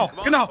hall.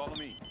 Get in the hall. Follow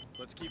me.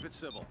 Let's keep it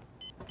civil.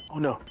 Oh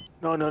no.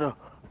 No.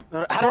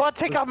 How do I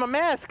take off my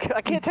mask?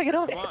 I can't take it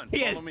off. Come on,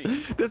 Yes. follow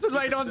me. This is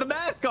why you don't have the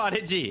mask on.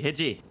 Hit G. Hit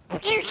G.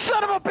 You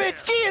son of a bitch!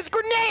 G is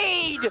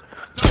grenade!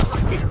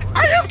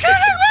 Are you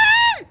kidding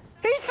me?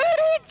 He said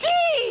hit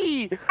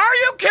G! Are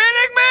you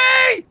kidding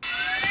me?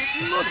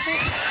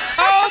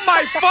 Oh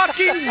my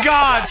fucking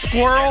god,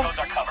 Squirrel! Those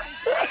are covered.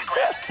 Let's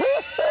grab.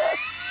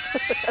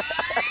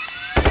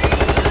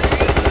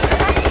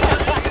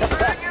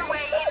 Burn your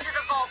way into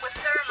the vault with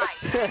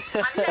thermite.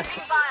 I'm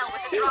sending Vile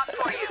with the drop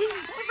for you.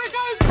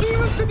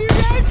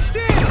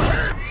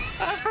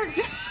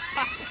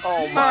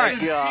 Oh my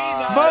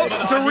god.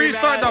 Vote to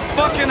restart the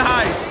fucking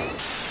heist.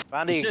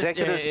 Found the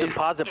executive's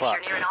deposit If box.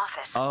 you're near an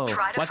office, Oh,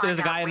 try to what? find There's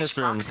a guy out in this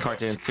which room. box it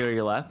CaRtOoNz is. to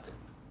your left.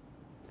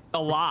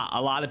 A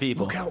lot of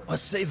people. Look out, a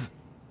sieve.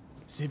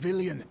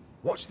 Civilian,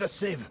 watch the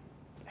sieve.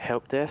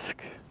 Help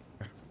desk.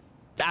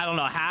 I don't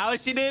know how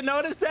she didn't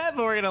notice that,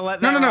 but we're gonna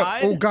let No, that no, no.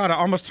 ride. Oh god, I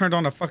almost turned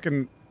on a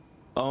fucking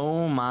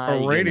Oh my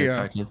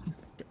radio. goodness,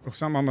 CaRtOoNz.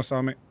 something almost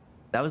saw me.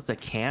 That was the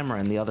camera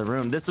in the other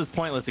room. This was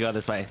pointless to go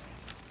this way.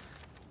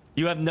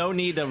 You have no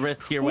need to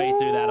risk your way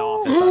through that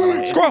office. by the way.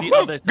 It's Squirrel, the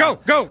other move! side.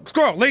 Go!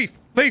 Squirrel, leave!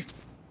 Leave!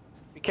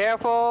 Be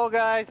careful,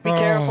 guys. Be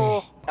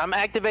careful. I'm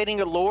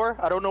activating a lure.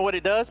 I don't know what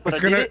it does, but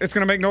It's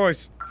gonna make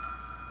noise.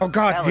 Oh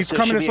god, Alice, he's there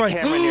coming should this be a way.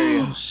 camera near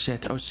you. Oh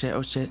shit, oh shit,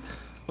 oh shit,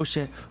 oh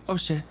shit, oh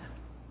shit.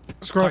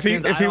 Squirrel, if CaRtOoNz, he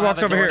I don't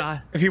walks have a over door here,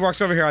 to- if he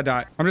walks over here, I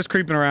die. I'm just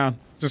creeping around.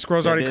 The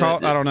squirrel's already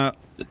caught. I don't know.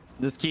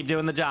 Just keep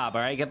doing the job,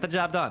 all right? Get the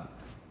job done.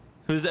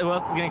 Who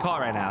else is getting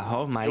caught right now?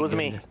 Oh my It was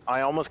me. goodness.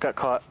 I almost got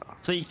caught.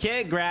 So you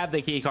can't grab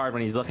the key card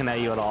when he's looking at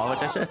you at all, which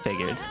I should have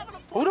figured.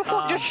 Who the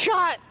fuck just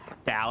shot?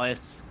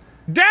 Dallas.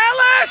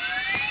 Dallas!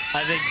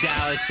 I think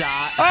Dallas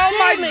shot. Oh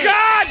my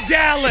god,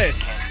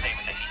 Dallas!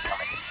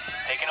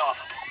 Taking off.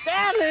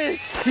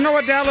 Dallas! You know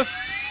what, Dallas?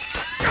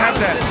 Have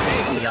that.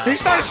 He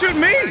started shooting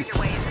me! Burn your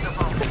way into the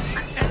vault.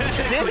 I'm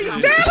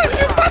sending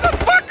Dallas, you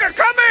motherfucker!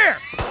 Come here!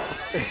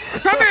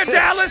 Come here,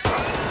 Dallas!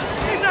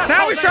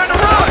 Now he's trying to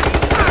run!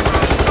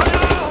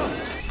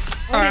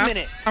 Wait a Alright,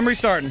 minute. I'm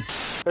restarting.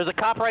 There's a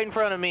cop right in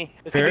front of me.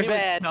 It's gonna be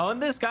Serious? bad. Knowing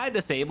this guy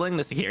disabling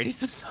the security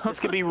system.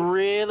 This could be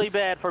really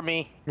bad for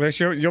me.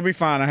 You'll be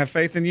fine. I have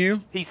faith in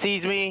you. He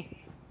sees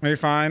me. You're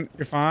fine.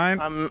 You're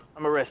fine. I'm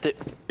arrested.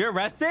 You're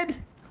arrested?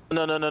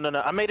 No.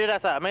 I made it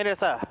outside. I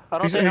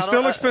don't He think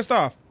still looks pissed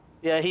off.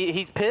 Yeah,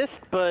 he's pissed,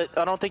 but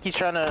I don't think he's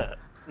trying to.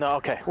 No,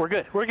 okay, we're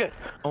good.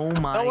 Oh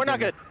my. No, we're not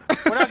good.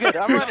 goodness. We're not good.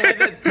 I'm running. I'm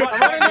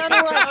running down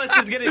the road. Dallas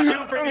is gonna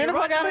shoot for Get me. the fuck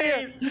Run, out of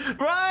here. please.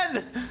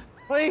 Run!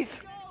 Please.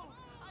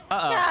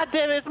 God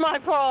damn it! It's my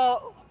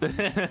fault.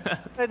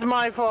 It's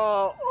my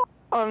fault.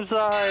 I'm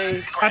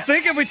sorry. I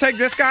think if we take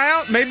this guy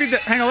out, maybe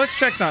hang on, let's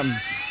check something.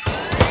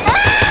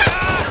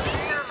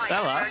 thermite to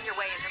Bella. burn your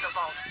way into the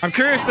vault. I'm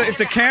curious if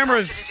the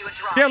cameras.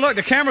 Yeah, look,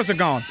 the cameras are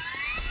gone.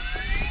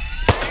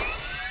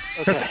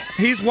 Because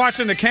he's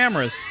watching the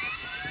cameras.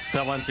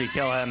 So once we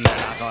kill him, they're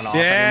not going off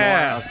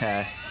Yeah. anymore.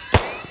 Okay.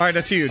 All right,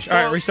 that's huge.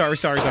 All right, restart.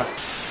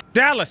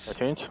 Dallas,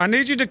 Change. I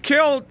need you to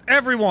kill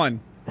everyone.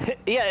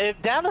 Yeah,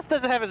 if Dallas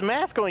doesn't have his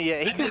mask on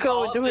yet, he I can think go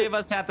all and do three it. of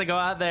us have to go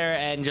out there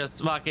and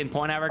just fucking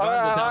point out our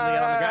guns and tell them to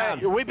get on the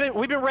ground.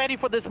 We've been ready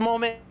for this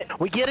moment.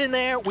 We get in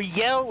there, we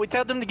yell, we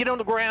tell them to get on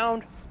the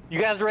ground. You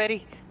guys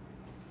ready?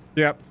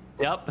 Yep.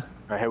 Yep. All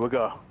right, here we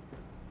go.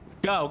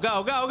 Go.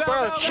 Bro, go,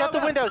 shut go, the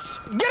go. windows.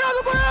 Get on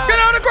the ground! Get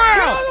on the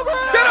ground!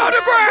 Get on the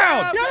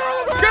ground! Get on the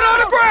ground! Get on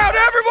the ground!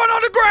 Everyone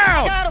on the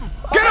ground! Got him!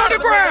 Get on the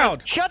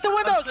ground! Shut the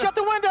windows! Shut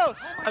the windows!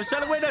 I'm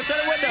shut a window. No!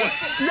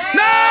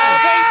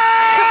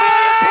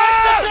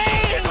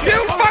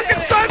 You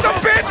fucking sons of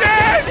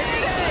bitches!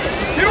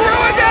 You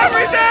ruined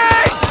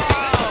everything!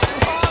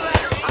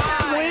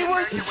 We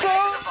were so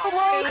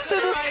close to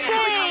the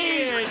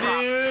Here, scene!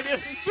 dude.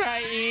 It's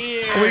right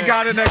here. We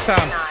got it next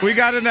time. We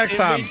got it next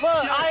time. Look,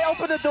 I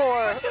opened the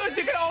door. Dude,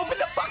 you're gonna open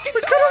the fucking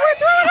We could have went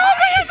through it.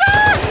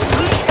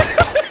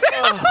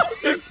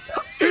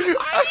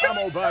 Open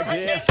Ammo bag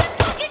here.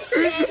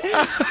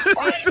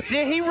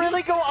 Did he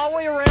really go all the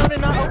way around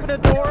and not open the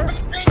door?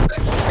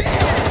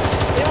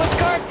 It was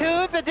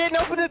CaRtOoNz that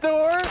didn't open the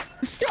door.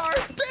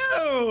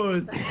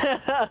 CaRtOoNz.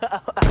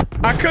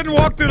 I couldn't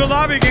walk through the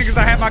lobby again because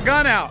I had my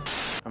gun out.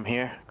 I'm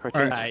here. All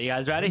All right, you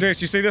guys ready? Dude,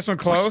 you see this one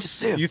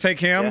close? You take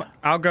him. Yeah.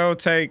 I'll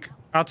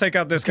take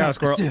out this guy,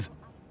 Squirrel.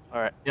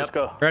 All right, let's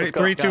go. Ready? Let's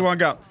go. 3, 2, 1,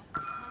 go.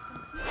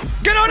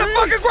 Get on the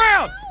fucking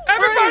ground!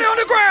 Everybody on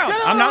the ground!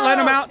 I'm not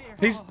letting him out.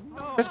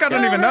 This guy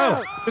doesn't even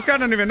know. This guy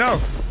doesn't even know.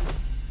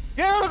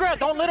 Get on the ground.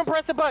 Don't let him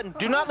press the button.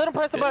 Do not let him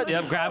press the button.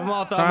 Yep, grab them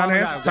all, throw Tie them on the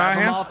hands, ground. tie Grab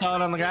them hands. all, throw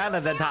them on the ground,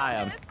 and then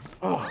tie them.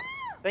 Oh,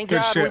 thank Good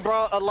God we shit.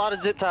 brought a lot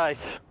of zip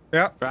ties.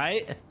 Yep.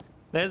 Right?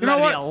 There's You know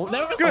there what?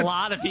 was Good. a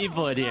lot of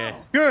people in here.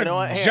 Good You know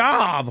what? Here.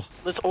 job.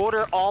 Let's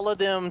order all of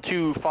them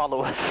to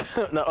follow us.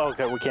 No,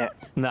 okay, we can't.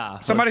 No.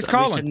 Somebody's we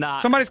calling. should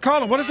not. Somebody's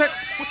calling. What is that?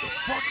 What the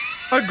fuck?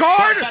 A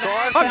guard!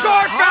 A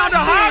guard found a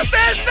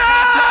hostage!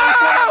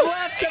 No!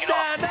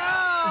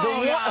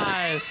 No,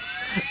 guys.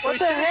 What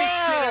the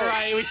hell?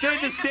 Right, we should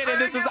have just did it.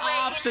 This is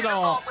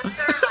optional. I'm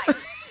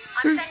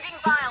sending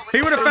Vile with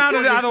He would have found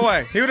it either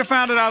way. He would have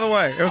found it either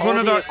way. It was one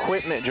of the.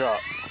 Equipment drop.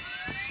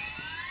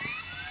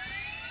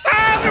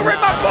 Ah, I'm gonna rip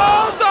my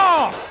balls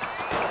off!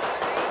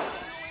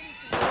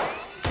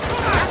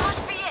 That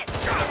must be it.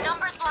 The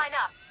numbers line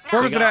up. Now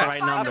Where was it got at? the right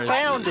find numbers. the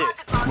Found it.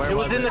 deposit box Where It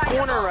was was in the it?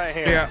 corner right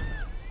here.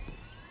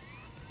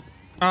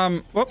 Yeah.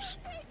 Whoops.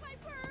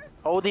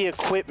 Hold the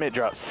equipment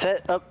drop.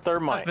 Set up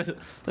thermite.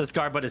 This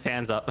guard put his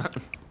hands up.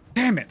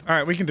 Damn it. All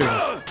right, we can do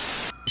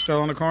this. He's still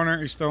on the corner.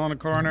 He's still on the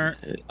corner.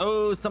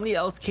 Oh, somebody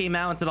else came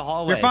out into the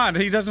hallway. You're fine.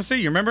 He doesn't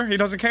see you, remember? He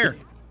doesn't care.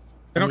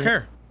 They don't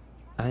care.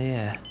 Oh,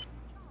 yeah.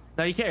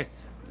 No, he cares.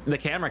 The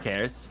camera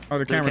cares. Oh,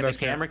 the camera Can does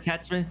the camera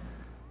catch me?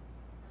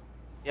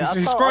 Yeah,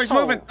 He's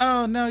moving.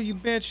 Oh, no, you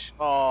bitch.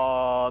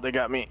 Oh, they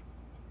got me.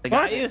 They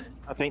got What? you?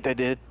 I think they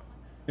did.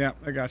 Yeah,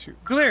 I got you.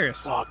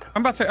 Delirious. Fuck.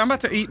 I'm about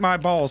to eat my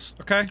balls,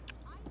 okay?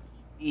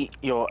 Eat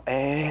your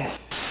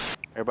ass.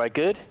 Everybody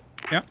good?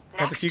 Yep. Got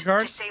the Next, key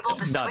card. disable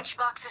the Done. switch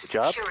box's Good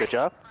job. security. Good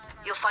job.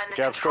 You'll find the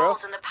Good job, controls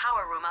Squirrel. in the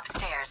power room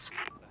upstairs.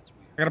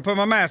 I gotta put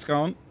my mask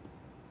on.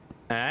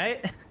 All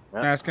right.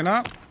 Masking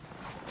up.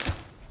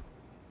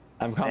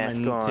 I'm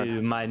coming Mask on.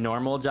 to my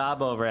normal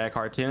job over at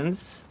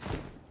CaRtOoNz.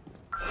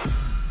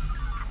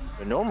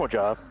 The normal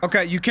job.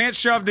 Okay, you can't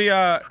shove the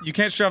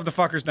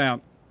fuckers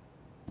down.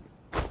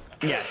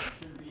 Yes.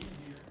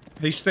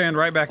 He's standing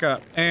right back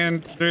up.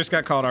 And they just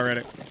got caught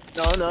already.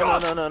 No.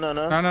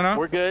 No.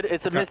 We're good.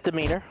 It's a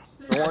misdemeanor.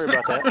 Don't worry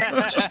about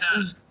that.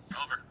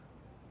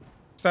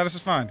 Status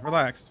is fine.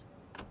 Relax.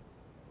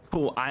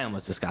 Cool. I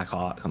almost just got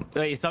caught.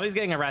 Wait, somebody's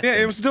getting arrested. Yeah,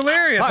 it was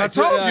Delirious. I Hi,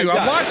 told you. I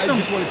guys, watched I him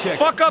just wanna check.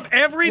 fuck up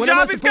every When am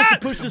I job he's supposed to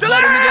got. push this button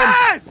again?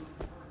 Delirious!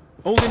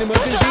 Only an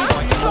emergency?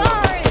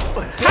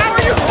 How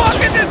are you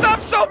fucking this up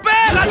so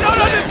bad? I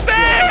don't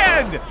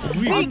understand!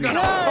 They're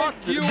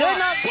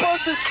not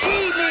supposed to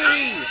see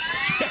me.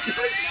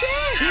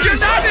 You're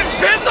not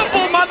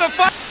invisible,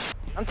 motherfucker!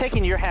 I'm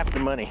taking your half the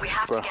money, We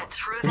have bro. to get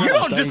through the You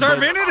don't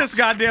deserve any of this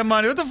goddamn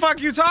money. What the fuck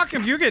are you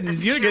talking? You're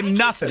getting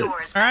nothing. All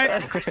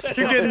right?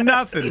 You're getting You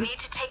nothing. need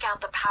to take out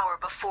the power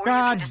before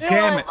God you can damn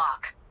disable it. the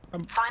lock.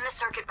 Find the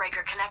circuit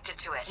breaker connected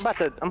to it.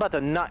 I'm about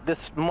to knock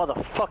this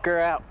motherfucker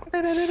out.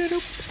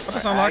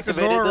 Let's unlock this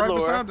door right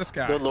beside this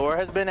guy. The lure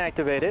has been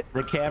activated.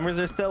 The cameras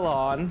are still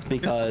on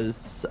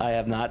because I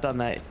have not done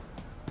that.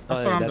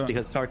 That's what I'm doing.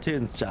 because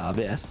CaRtOoNz job,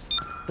 yes.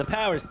 The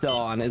power's still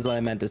on is what I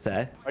meant to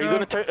say. Are you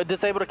going to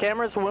disable the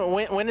cameras?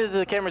 When is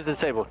the cameras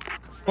disabled?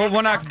 Well,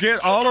 when I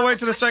get all the way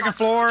to the second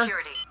floor,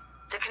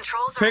 The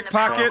controls are in the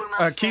pickpocket power room a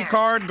key upstairs.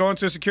 card, go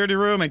into a security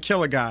room, and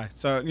kill a guy.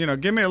 So, you know,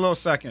 give me a little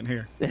second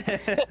here.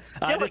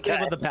 I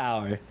disabled the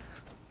power.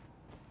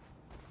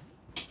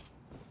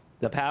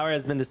 The power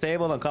has been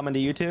disabled. I'm coming to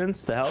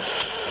CaRtOoNz to help.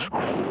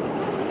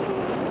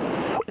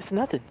 It's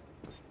nothing.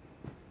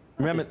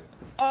 Remember?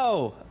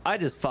 Oh, I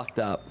just fucked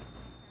up.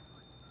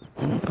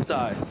 I'm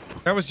sorry.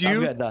 That was I'm you?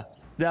 good. No,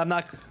 I'm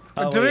not.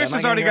 Oh, wait, Delirious am I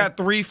has already getting got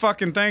 3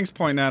 fucking things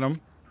pointing at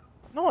him.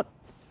 No.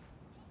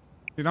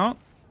 You don't?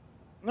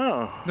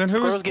 No. Then who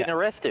Squirrel's is- getting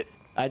arrested?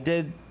 I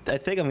did. I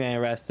think I'm getting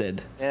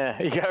arrested. Yeah,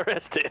 he got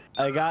arrested.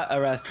 I got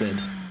arrested.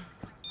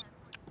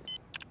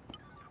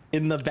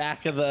 In the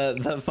back of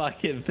the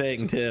fucking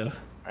thing too.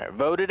 All right,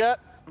 vote it up.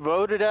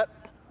 Vote it up.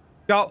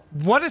 Y'all,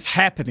 what is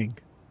happening?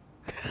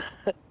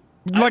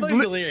 I'm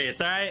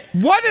delirious, all right?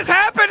 What is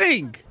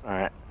happening? All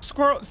right.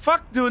 Squirrel,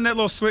 fuck doing that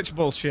little switch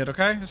bullshit,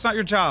 okay? It's not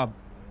your job.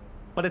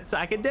 But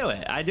I can do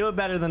it. I do it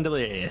better than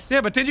Delirious.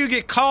 Yeah, but then you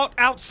get caught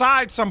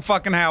outside some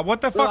fucking how. What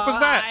the fuck was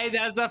that?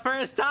 That's the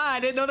first time. I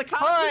didn't know the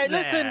cops All right, was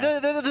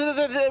there.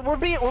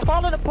 listen. We're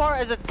falling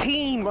apart as a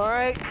team. All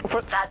right.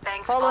 That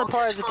bank's Falling vault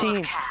apart is as a full team.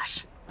 of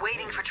cash,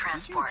 waiting for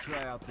transport.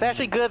 It's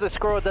actually good that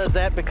Squirrel does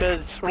that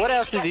because We what need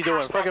else to is he get doing?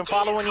 past that Fucking gate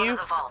following in front you? of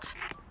the vault.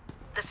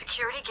 The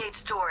security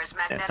gate's door is Yes,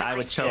 magnetically I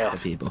would show sealed. it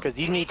to people. Because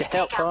you You need to take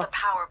help, out huh? the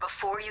power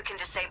before you can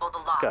disable the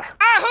lock. Okay.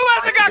 Ah,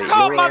 who hasn't got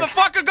caught, Delirious.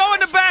 motherfucker? Go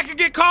in the back and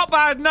get caught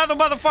by another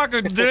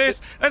motherfucker.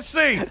 This. Let's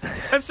see.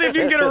 Let's see if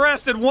you can get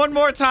arrested one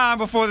more time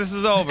before this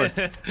is over.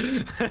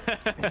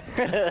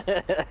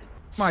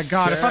 My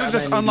God, if I'd have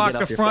just I might need to unlocked get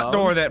the off your front phone.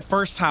 door that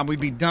first time, we'd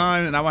be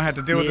done, and I wouldn't have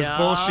to deal with this Yeah.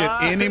 bullshit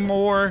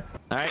anymore.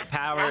 All right,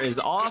 power Next, is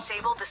off.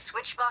 disable the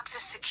switch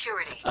box's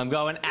security. I'm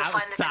going You'll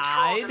find the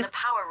controls in outside. the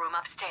power room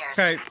upstairs.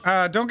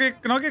 Okay, don't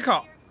get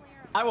caught.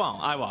 I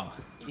won't.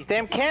 These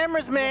damn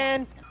cameras,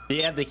 man. Do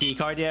you have the key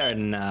card yet or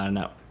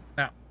no?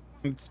 No,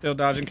 I'm still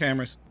dodging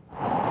cameras.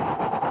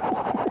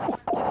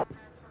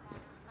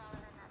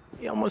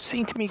 You almost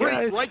seen to me, Freeze,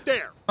 guys. right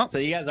there. So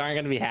you guys aren't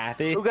gonna be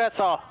happy. Who got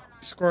saw?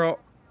 Squirrel.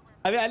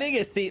 I mean, I didn't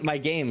get see my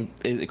game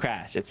is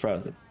crashed. It's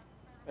frozen.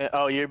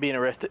 Oh, you're being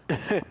arrested.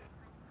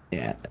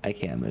 Yeah, I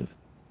can't move.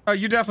 Oh,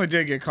 you definitely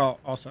did get caught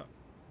also.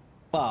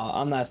 Well,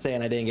 I'm not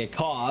saying I didn't get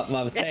caught.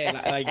 I'm saying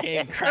my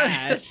game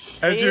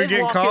crashed. As He you were is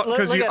getting walking- caught look-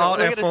 because look you at him, alt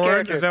look at his F4'd?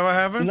 character. Is that what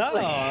happened?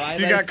 No,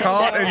 You got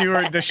caught and you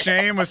were the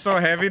shame was so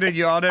heavy that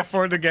you alt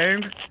F4'd the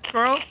game,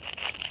 Squirrel?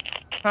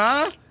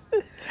 Huh?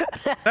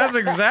 That's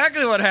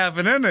exactly what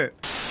happened, isn't it?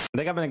 I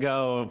think I'm gonna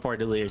go for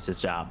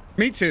Delirious' job.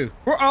 Me too.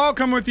 We're all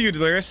coming with you,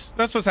 Delirious.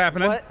 That's what's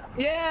happening. What?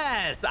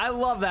 Yes, I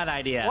love that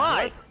idea.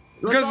 Why? Let's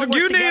Because all work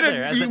you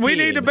together as need a we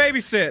need to team.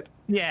 babysit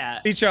Yeah.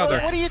 each other.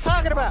 What are you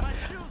talking about?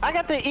 I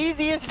got the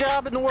easiest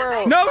job in the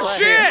world. No right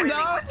shit!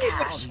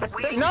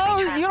 here. No,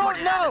 No, you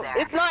don't know.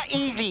 It's not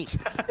easy.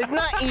 It's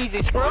not easy.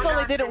 Squirrel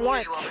only did it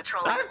once.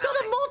 I've done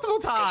it multiple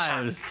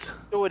times.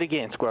 Do it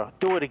again, Squirrel.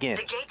 Do it again.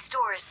 The gate's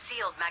door is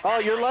sealed, Oh,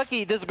 you're magnetically.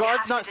 lucky. This You guard's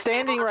have to not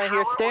standing disable the right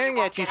here power or staring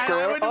you at you, won't I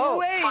Squirrel. would Oh.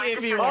 wait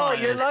if you Oh, wanted.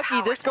 you're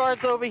lucky. This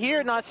guard's over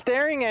here not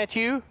staring at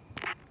you.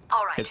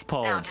 All right, It's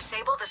pulled. now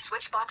disable the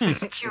switch box's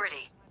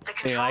security. The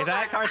You like controls are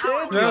that, in the power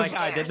CaRtOoNz? You room like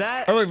how I did upstairs.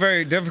 that? That looked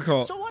very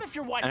difficult. So what if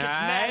your wife gets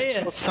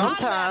Alright. mad?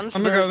 Sometimes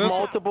I'm gonna go there's this way.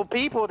 multiple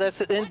people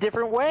that's in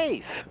different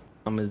ways.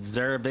 I'm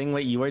observing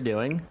what you were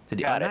doing to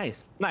do. Got Oh, it.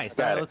 nice. Nice.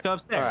 Got All right, it. let's go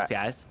upstairs, All right.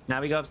 guys.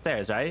 Now we go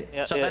upstairs, right?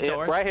 Yeah, Shut yeah, that yeah.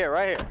 door. Right here,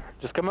 right here.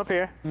 Just come up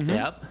here.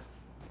 Yep.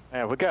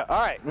 There we go. All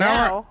right,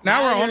 Now we're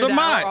on the you're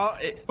mine. down-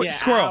 yeah,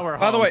 Squirrel. our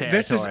By the way, home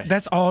that's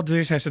territory. all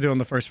Delirious has to do on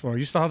the first floor.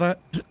 You saw that?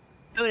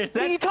 Delirious,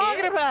 What are you that's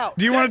talking it? about?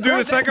 Do you want to do the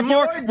That's second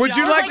your floor? Would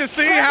you job. like to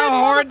see how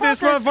hard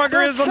this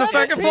motherfucker is on the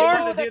second floor?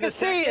 floor? That can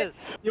see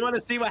us. You want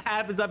to see what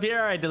happens up here?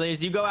 All right,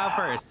 Delirious, you go out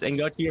first and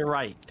go to your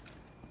right.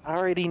 I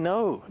already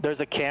know. There's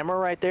a camera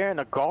right there and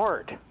a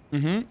guard.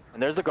 Mm-hmm. And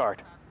there's the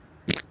guard.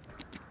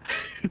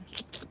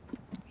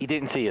 He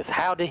didn't see us.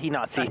 How did he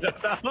not see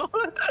us?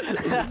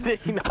 How did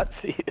he not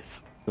see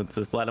us? Let's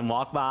just let him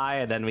walk by,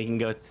 and then we can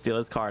go steal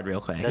his card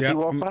real quick. Does Yeah. he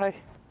walk by?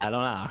 I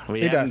don't know. We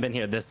He haven't does. been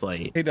here this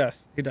late. He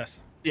does. He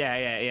does.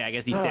 Yeah. I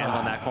guess he stands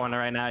on that corner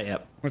right now.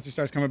 Yep. Once he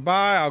starts coming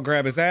by, I'll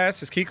grab his ass,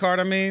 his key card,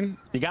 I mean.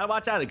 You gotta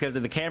watch out because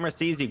if the camera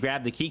sees you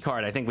grab the key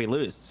card, I think we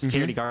lose.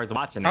 Security guards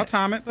watching I'll it.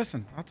 time it.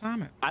 Listen, I'll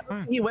time it. I don't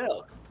Fine. think you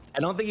will. I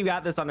don't think you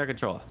got this under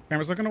control.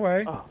 Camera's looking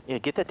away. Oh, yeah,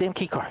 get that damn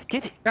key card.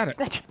 Get it. Got it.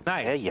 Snatch.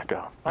 Nice. There you go.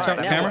 Watch All out,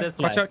 right, now camera. go this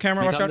Watch way. out,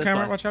 camera. We Watch come out, this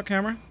camera. way. Watch out,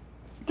 camera.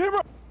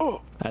 Camera.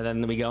 Oh. And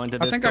then we go into I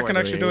this think I can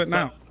actually do it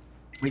now.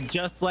 We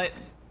just let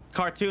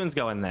CaRtOoNz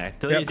go in there.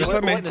 Yep, just you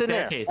let me- go in What's the in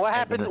there? staircase. What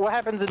happened? What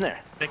happens in there?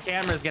 The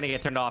camera's gonna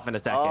get turned off in a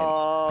second.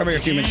 Come here,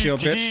 human shield,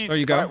 bitch. There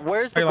you go. All right,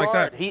 where's How the you like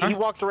guard? that? He Huh?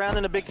 walks around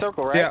in a big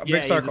circle, right? Yeah, yeah, big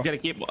he's circle. just gonna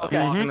keep walking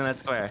in that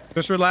square.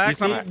 Just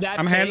relax. You see I'm that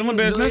handling ping,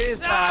 business.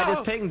 Delirious? I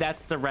just pinged.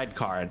 That's the red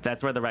card.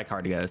 That's where the red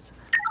card goes.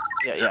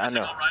 Yeah, I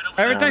know.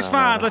 Everything's No.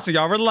 fine. Listen,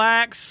 y'all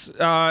relax.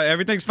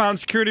 Everything's fine in the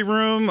security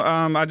room.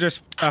 I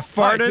just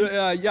farted.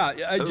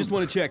 I just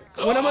want to check.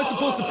 When am I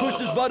supposed to push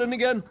this button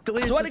again?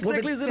 Delirious, So what this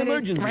exactly woman's is an sitting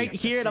emergency? right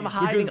here, and I'm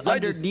hiding Because I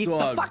just underneath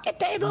saw the fucking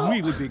table.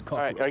 Really big All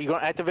right, cockroach. are you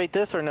going to activate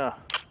this or no?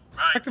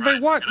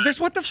 Activate what?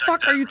 What the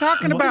fuck are you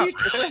talking about?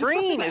 The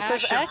screen, it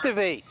says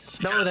activate.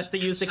 No, that's to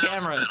use the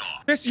cameras.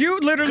 This, you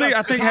literally,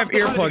 I think, have Cop's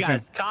in front of you earplugs in.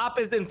 guys. Cop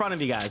is in front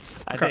of you guys,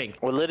 I Okay. think.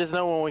 Well, let us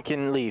know when we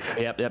can leave.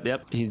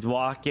 Yep. He's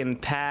walking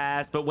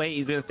past, but wait,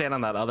 he's gonna stand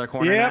on that other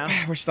corner Yep,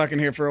 now. we're stuck in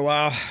here for a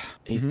while.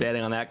 He's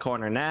standing on that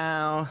corner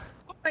now.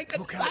 Oh my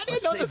goodness, I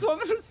didn't know this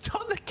woman was still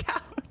on the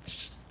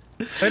couch.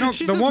 They don't.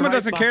 She's The just woman right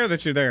doesn't care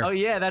that you're there. Oh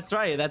yeah, that's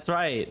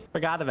right.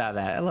 Forgot about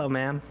that. Hello,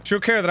 ma'am. She'll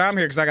care that I'm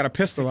here because I got a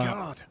pistol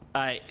out.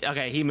 All right,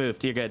 okay, he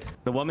moved. You're good.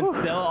 The woman's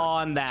still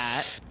on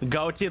that.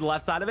 Go to the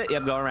left side of it.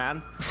 Yep, go around.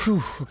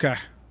 Whew, okay.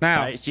 Now,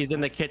 All right, she's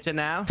in the kitchen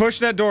now. push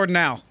that door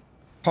now.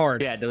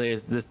 Hard. Yeah,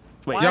 Delirious. This.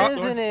 Wait, Why Y'all-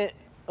 isn't it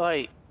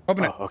like?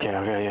 Open it. Oh, okay,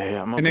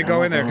 yeah. And then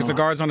go in there because the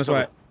guard's on his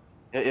way.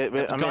 Yeah,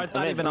 The guard's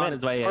not even on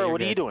his way yet. Squirrel, You're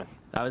what are you good. doing?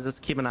 I was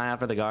just keeping an eye out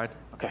for the guard.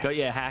 Okay. Go,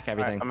 yeah, hack All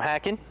right, everything. I'm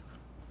hacking.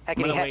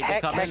 gonna wait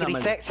to come in, I'm Hackety,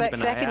 gonna sack, keep sack, an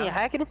eye sacking, you out.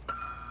 hacking?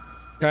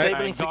 Okay.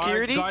 Disabling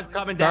security? Guards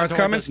coming down. Guards towards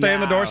coming. us Stay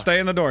in the door. now. Stay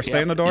in the door. Stay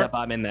Yep, in the door. Yep,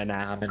 I'm in there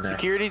now. I'm in there.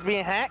 Security's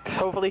being hacked.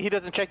 Hopefully he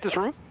doesn't check this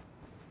room.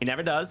 He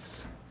never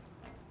does.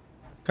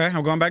 Okay,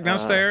 I'm going back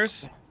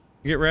downstairs.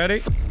 Get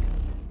ready.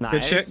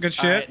 Nice. shit, good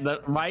All right, shit.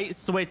 the right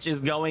switch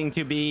is going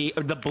to be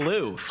the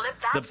blue. Flip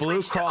that The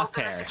blue switch to open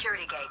the crosshair.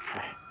 security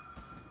gate.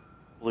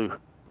 Blue.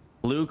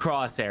 Blue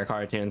crosshair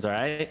CaRtOoNz, all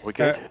right? We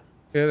good?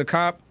 Yeah, the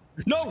cop.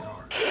 No!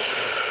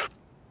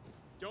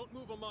 Don't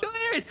move a muscle.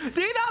 Delirious!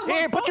 Do you not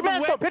Here, look put your both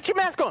mask way- on. Put your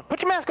mask on.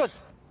 Put your mask on.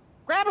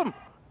 Grab him.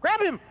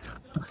 Grab him.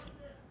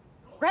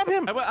 Grab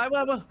him. I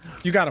will.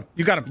 You got him.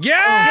 You got him.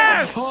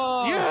 Yes!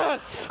 Oh!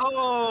 Yes.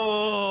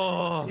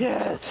 Oh!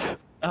 Yes.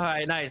 All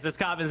right, nice. This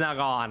cop is now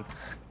gone.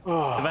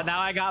 Oh. But now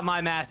I got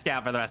my mask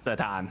out for the rest of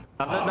the time.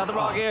 Nothing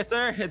wrong here,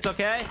 sir. It's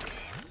okay.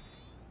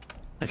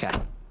 Okay.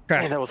 Man,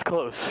 Okay. that was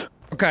close.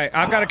 Okay,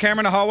 I've got a camera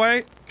in the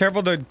hallway.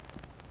 Careful, the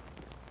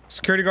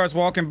security guard's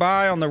walking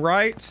by on the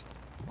right.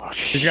 Oh,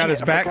 He's got his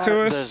shit, I back to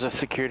forgot us. There's a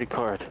security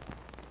card.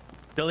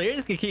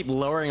 Delirious can keep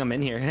lowering them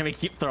in here, and we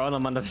keep throwing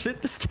them under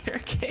the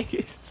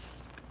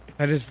staircase.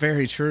 That is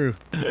very true.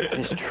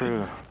 It's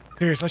true.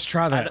 Serious, let's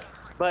try that.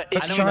 But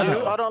Let's if try you,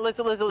 that. hold on,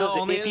 listen. No, If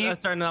only you, a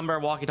certain number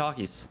of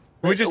walkie-talkies.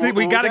 We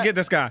gotta get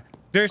this guy.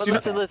 There's you're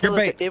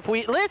bait. If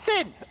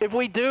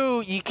we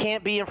do, you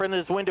can't be in front of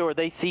this window or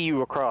they see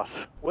you across.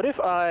 What if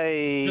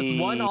I?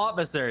 Just one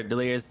officer,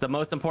 Delirious, the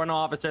most important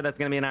officer that's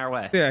gonna be in our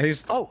way. Yeah,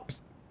 he's. Oh.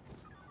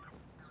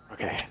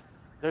 Okay.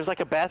 There's like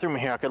a bathroom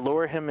here. I could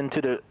lower him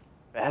into the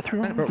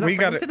bathroom. We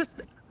gotta.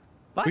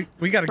 What?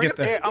 We gotta get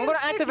Here, there. I'm gonna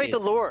activate the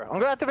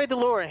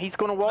lure. and he's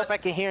gonna walk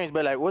back in here and he's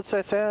be like, "What's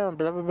that sound?"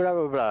 Blah blah blah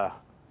blah blah.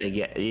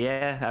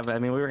 Yeah. I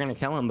mean, we were gonna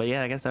kill him, but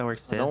yeah, I guess that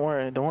works too. Don't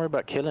worry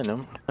about killing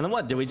him. And then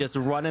what? Do we just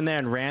run in there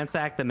and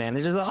ransack the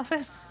manager's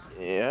office?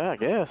 Yeah, I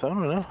guess. I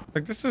don't know.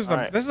 Like this is All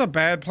right. this is a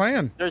bad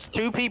plan. There's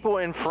 2 people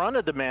in front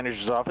of the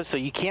manager's office, so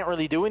you can't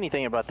really do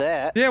anything about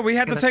that. Yeah, we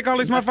had to take all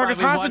these That's why motherfuckers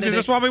we wanted hostages. to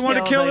That's why we wanted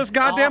to kill kill the this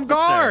goddamn officer.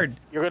 guard.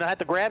 You're gonna have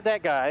to grab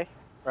that guy,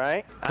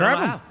 right? Grab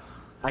him.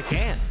 I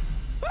can't.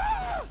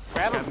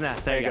 Grab him. Nah,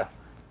 there you go.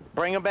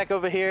 Bring him back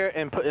over here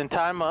and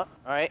tie him up.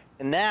 All right.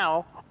 And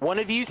now, one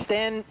of you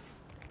stand.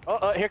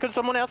 Oh, here comes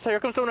someone else.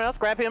 Grab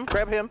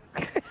him.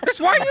 That's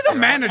why you the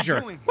manager.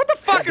 What the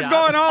fuck is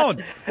going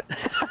on?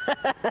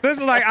 This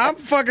is like I'm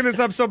fucking this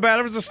up so bad.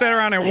 I'm just gonna stand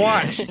around and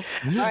watch. All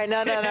right,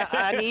 no.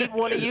 I need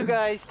one of you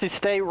guys to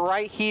stay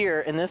right here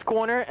in this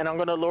corner, and I'm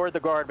gonna lower the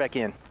guard back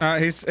in.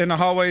 He's in the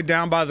hallway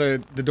down by the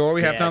door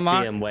we have to I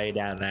unlock. see him way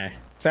down there.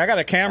 See, I got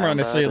a camera on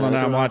the ceiling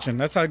that I'm watching.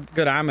 That's how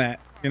good I'm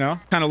at. You know,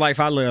 kind of life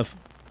I live.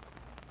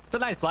 It's a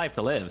nice life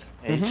to live.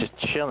 And he's just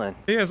chilling.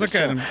 He is. Look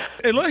at him.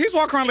 Hey, look, he's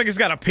walking around like he's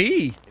got to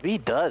pee. He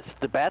does.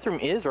 The bathroom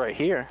is right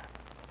here.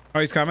 Oh,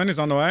 he's coming. He's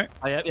on the way.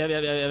 Oh, yep. I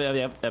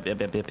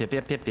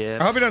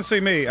hope he doesn't see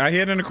me. I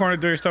hid in the corner.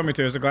 Darius told me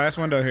to. There's a glass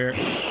window here.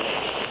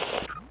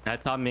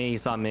 That's on me.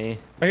 He's on me.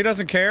 He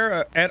doesn't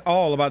care at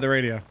all about the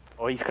radio.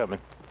 Oh, he's coming.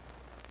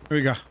 Here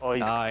we go. Oh,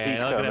 he's Look at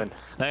coming. him.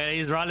 Look at him.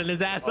 He's running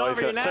his ass Oh,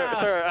 over you now.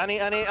 Sir, I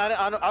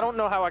don't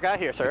know how I got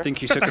here, sir. I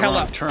think you Shut took the a hell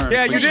wrong up. turn.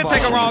 Yeah, you Please did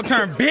take a follow wrong me.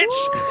 turn, bitch.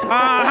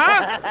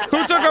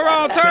 Who took a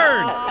wrong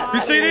turn? You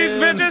see these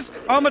bitches?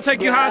 I'm gonna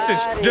take you hostage.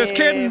 Just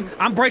kidding.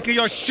 I'm breaking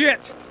your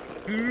shit.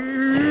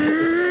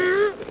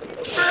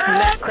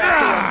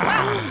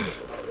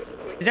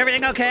 Is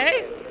everything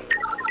okay?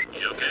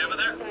 You okay over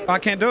there? Oh, I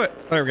can't do it.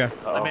 There we go.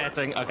 I'm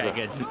answering. Okay,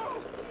 good.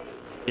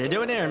 You're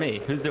doing it or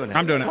me? Who's doing it?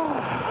 I'm doing it.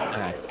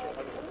 Okay.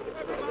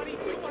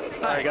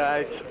 All right,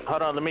 guys.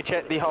 Hold on. Let me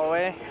check the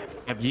hallway.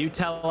 If you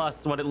tell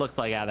us what it looks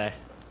like out there,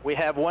 We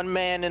have one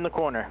man in the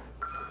corner.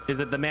 is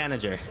it the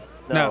manager?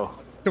 No.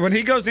 So when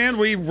he goes in,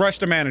 we rush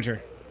the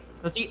manager.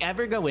 Does he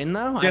ever go in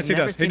though? Yes, I've he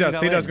never does. He seen him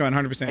does. He does in. go in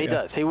 100%. He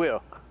yes. does. He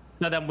will.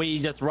 So then we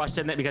just rushed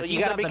in there because But he's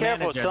you gotta not be the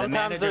careful. manager. The Sometimes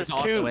manager's there's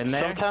also 2. in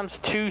there. Sometimes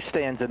 2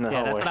 stands in the Yeah,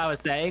 hallway. that's what I was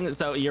saying.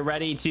 So you're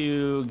ready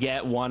to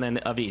get one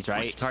of each,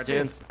 right?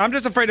 CaRtOoNz? I'm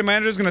just afraid the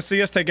manager's gonna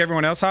see us take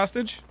everyone else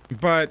hostage,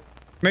 but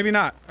maybe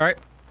not. All right,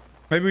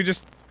 maybe we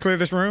just clear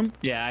this room.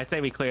 Yeah, I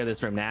say we clear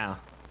this room now.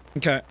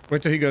 Okay,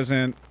 wait till he goes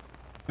in,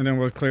 and then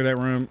we'll clear that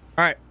room.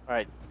 All right. All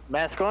right.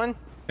 Mask on.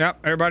 Yep.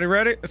 Everybody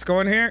ready? Let's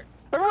go in here.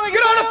 Everybody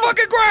Get on the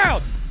fucking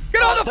ground!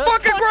 Get on the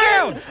fucking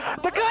ground!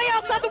 The guy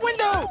outside the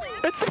window!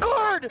 It's the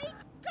guard! Is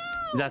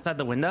that outside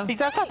the window?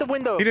 He's outside the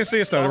window. He didn't see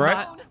us though,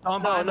 right? Go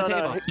on behind No, the no,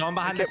 table. no. Go on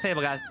behind this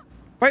table, guys.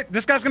 Wait,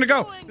 this guy's gonna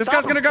go. This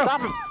guy's gonna go.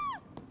 Stop him.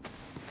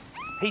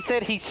 He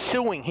said he's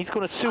suing. He's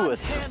gonna sue us.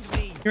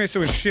 You ain't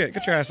suing shit.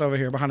 Get your ass over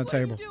here behind the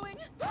table.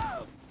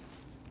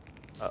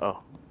 Uh-oh.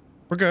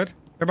 We're good.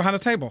 They're behind the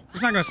table.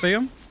 He's not gonna see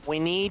him. We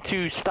need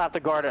to stop the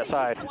guard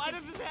outside.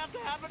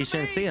 You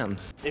shouldn't see him.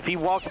 If he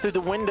walks through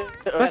the window,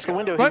 Let's the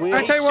window, let- he will.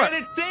 I tell you what.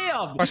 Shouldn't see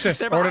him. Watch this.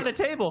 They're behind the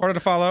table. Order to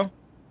follow.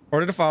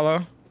 Order to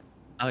follow.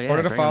 Oh yeah.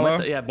 Order to bring him follow.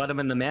 with yeah, put him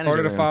in the manager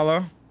Order to room.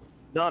 follow.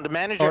 No, the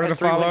manager Order has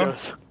to 3 follow.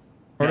 windows. Order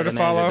Yeah, to the manager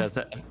follow. does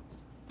that.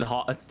 The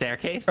hall, a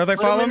staircase. Are they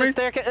Put him following in me?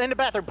 the in the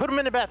bathroom. Put him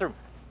in the bathroom.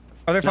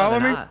 Are they No, they're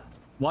following me? not.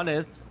 One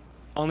is.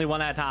 Only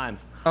one at a time.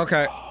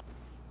 Okay.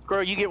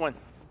 Girl, you get one.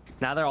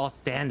 Now they're all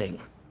standing.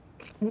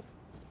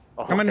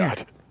 Oh, Come in God.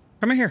 here.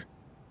 Come in here.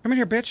 Come in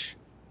here, bitch.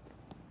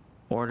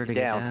 Order to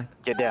Down.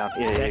 get Get down. Yeah,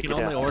 yeah, down. They get can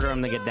only down. order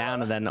them to get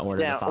down and then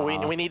order to Down.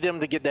 follow. We need them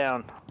to get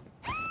down.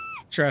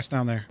 Get your ass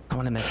down there. I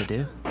want to meant to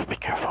do. Be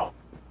careful.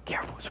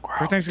 Careful, Squirrel.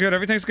 Everything's good.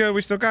 Everything's good.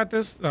 We still got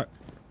this. Look.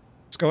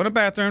 Let's go in the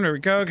bathroom. There we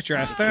go. Get your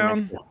ass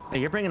down. Hey,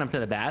 you're bringing them to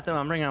the bathroom.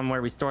 I'm bringing them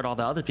where we stored all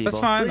the other people.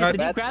 That's fine. Please, did you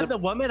That's grab the- the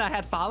woman I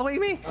had following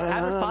me? I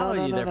haven't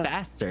followed you. They're no.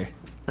 faster.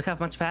 Look how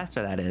much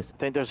faster that is. I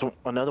think there's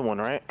another one,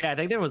 right? Yeah, I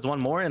think there was one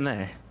more in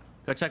there.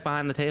 Go check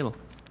behind the table.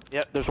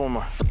 Yep, there's one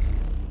more.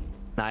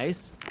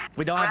 Nice.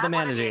 We don't have the Grab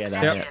one of manager the yet.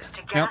 though. executives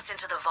to get us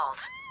into the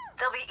vault.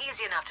 They'll be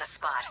easy enough to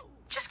spot.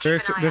 Just keep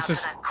There's- an eye this out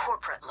is- for that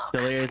corporate look.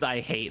 Delirious, I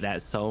hate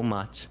that so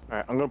much. All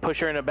right, I'm gonna push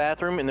her in the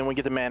bathroom, and then we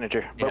get the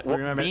manager. Yeah,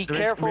 But be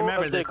careful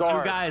remember of the there's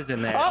guard. 2 guys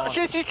in there. Oh,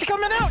 she's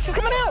coming out! She's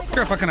coming out! Get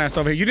your fucking ass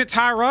over here. You didn't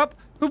tie her up?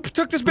 Who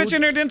took this bitch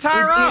in there and didn't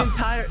tie her The up?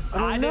 entire,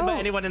 I didn't know. put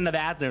anyone in the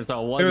bathroom,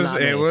 so it was, It was,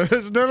 not me. it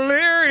was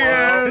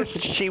delirious.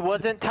 She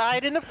wasn't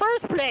tied in the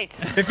first place.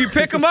 If you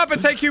pick them up and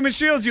take human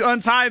shields, you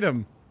untie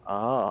them.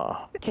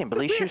 Oh, I can't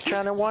believe she was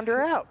trying to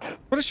wander out.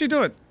 What is she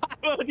doing?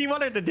 What do you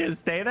want her to do?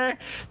 Stay there?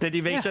 Did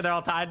you make sure they're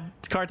all tied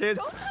to CaRtOoNz?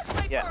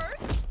 Yeah.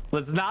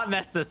 Let's not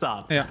mess this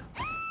up. Yeah.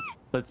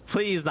 Let's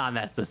please not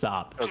mess this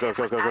up. Hit it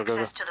with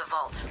access to the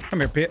vault. Come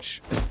here,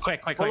 bitch.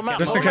 Quick.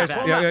 Just in case.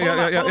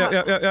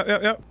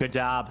 Yeah. Good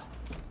job.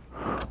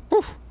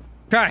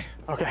 Okay.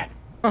 Okay.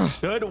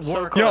 Good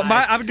work. Yo,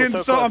 guys. I'm getting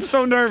I'm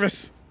so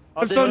nervous.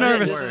 I'm so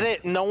nervous. This is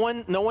it. No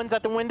one's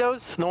at the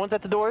windows. No one's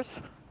at the doors.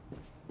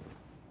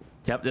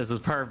 Yep, this was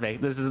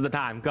perfect. This is the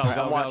time. Go.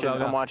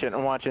 I'm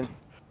watching.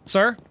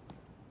 Sir?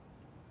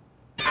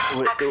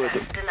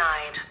 Access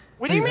denied.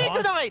 What do you mean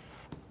denied?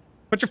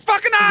 Put your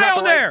fucking eye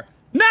on there!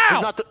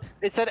 Now!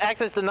 It said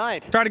access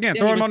denied. Try it again.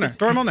 Throw him on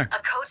there.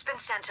 A code's been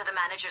sent to the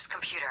manager's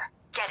computer.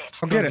 Get it.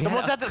 I'll get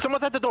it.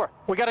 Someone's at the door.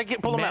 We gotta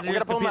pull him out. We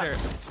gotta pull him out.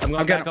 I'm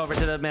going back over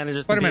to the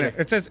manager's Wait a computer. minute.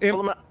 It says... Pull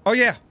him out. Oh,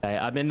 yeah. Okay,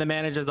 I'm in the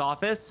manager's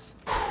office.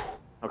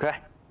 Okay.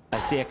 I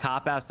see a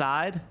cop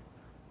outside.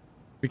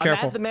 Be I'm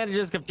careful. at the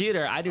manager's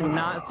computer. I do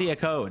not see a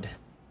code.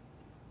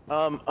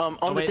 On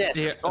the desk.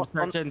 Here, I'm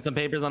searching some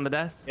papers on the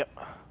desk. Yep.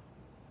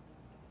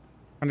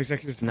 20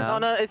 seconds. No.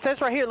 It says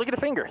right here. Look at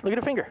the finger.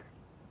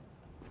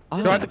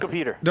 Oh, That's the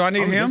computer. Do I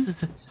need him?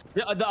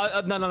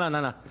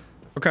 No.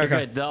 Okay.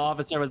 Good. The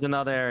officer was in the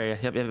other area.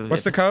 Yep.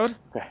 What's the code?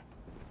 Okay.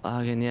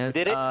 Login, yes.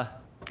 Did it?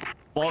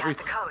 We have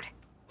the code.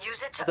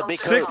 Use it to open big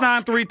the code.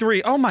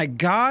 6933. Oh, my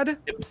God.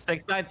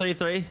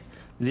 6933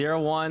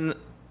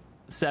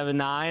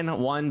 0179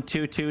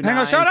 1229. Hang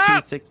on, shut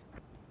up!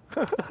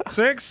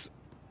 6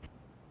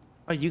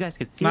 Oh, you guys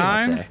could see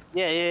 9 it up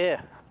there.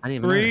 Yeah. I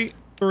didn't even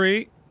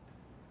 3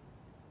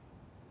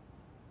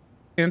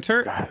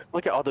 Enter. God,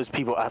 look at all those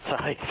people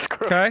outside.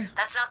 Okay.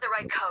 That's not the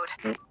right code.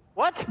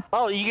 What?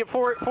 Oh, you get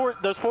four.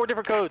 Those 4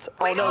 different codes.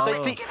 Wait Oh no, a they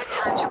moment see. to give it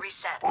time to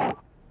reset.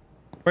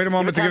 Wait a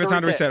moment to give it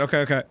time to reset.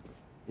 Okay.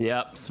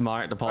 Yep,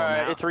 smart to pull All him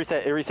right, out. it's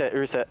reset. It reset.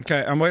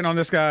 Okay, I'm waiting on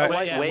this guy.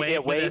 Wait.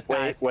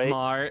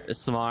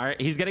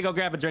 Smart. He's gonna go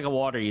grab a drink of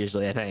water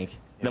usually, I think.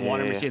 The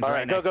water machine's All right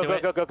right, next to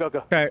it. go.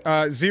 Okay,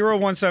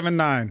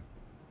 0179.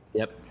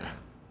 Yep.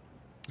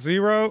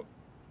 0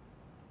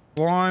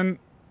 1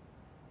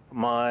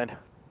 Come on.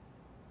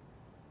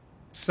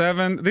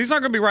 7. These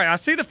aren't gonna be right. I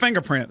see the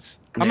fingerprints.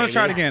 I'm gonna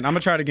try it again. All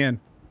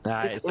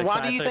right,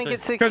 Why do you think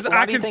it's 6? Because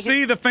I can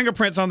see the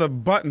fingerprints on the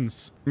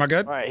buttons. Am I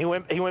good? All right, he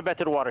went back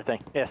to the water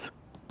thing. Yes.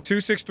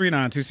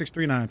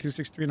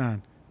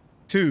 2639.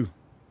 2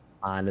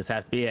 This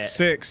has to be it.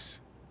 6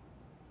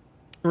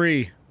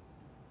 3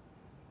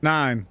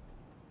 9.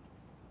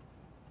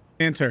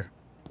 Enter.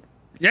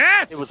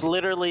 Yes! It was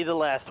literally the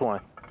last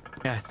one.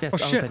 Yes, Oh,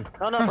 shit. open.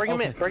 No, bring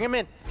him in.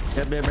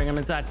 Yep, bring him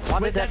inside. Why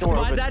is that door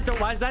open?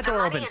 Why is that The door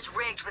money open? is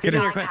rigged with Get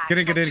in, die quick. packs Get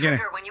in. that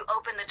trigger when you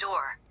open the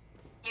door.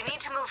 You need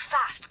to move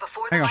fast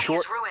before the Hang on. money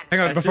is ruined. Hang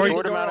on, before you...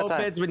 Short amount of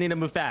time. opens, we need to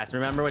move fast.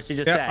 Remember what she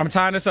just Yep, said. I'm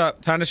tying this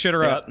up. Tying this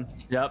shitter up.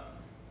 Yep.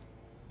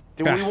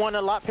 Do we want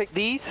to lockpick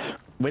these?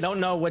 We don't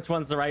know which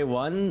one's the right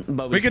one,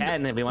 but we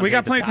can if we want to. We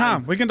got plenty of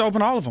time. We can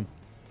open all of them.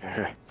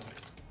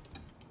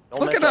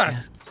 Look at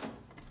us.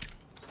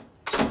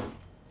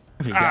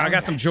 I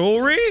got some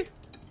jewelry.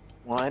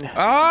 1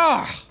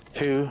 Ah,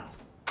 2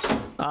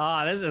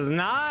 Oh, this is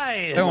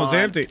nice. that one's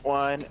empty.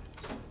 1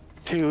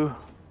 2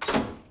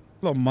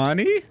 little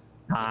money.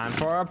 Time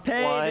for a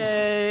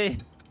payday.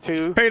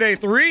 2. Payday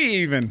 3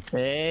 even.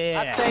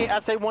 Yeah. I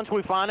say once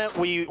we find it,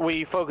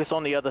 we focus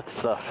on the other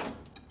stuff.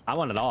 I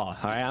want it all. All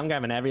right, I'm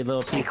grabbing every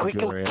little piece of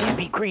jewelry. Can't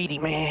be greedy,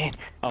 man.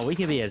 Oh, we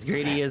can be as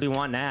greedy as we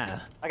want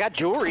now. I got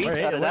jewelry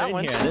out of that We're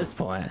one. in here at this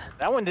point.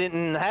 That one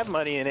didn't have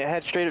money in it. It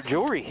had straight up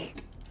jewelry.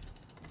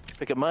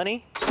 Pick up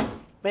money.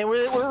 Man,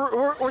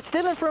 we're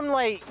stealing from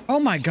like Oh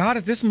my God,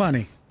 at this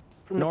money.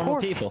 from the Normal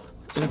poor. people.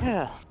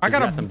 Yeah. I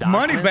got got some a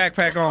money documents?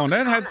 backpack on.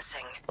 That had.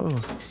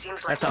 Promising.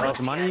 Seems like That's how much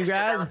Lexia money you is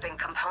got? developing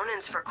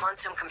components for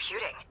quantum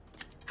computing.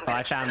 I'm Oh, gonna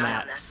I keep found an eye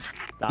that. on this.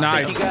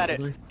 Nice. You got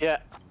it. Yeah.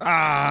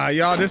 Ah,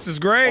 y'all, this is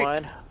great.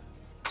 1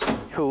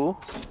 2.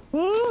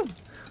 Woo!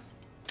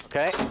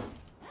 Okay.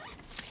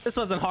 This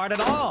wasn't hard at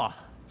all.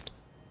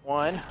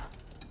 1.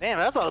 Damn,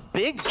 that's a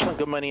big chunk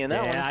of money in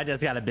that one. Yeah, I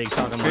just got a big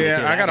chunk of money. Yeah,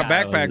 too. I got a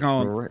That guy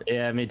backpack was- on.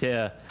 Yeah, me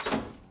too.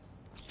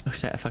 Oh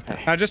shit, I fucked up.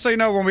 Now, just so you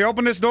know, when we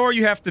open this door,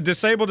 you have to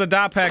disable the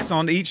die packs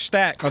on each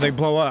stack or they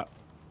blow up.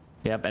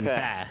 Yep, and Okay.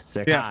 fast.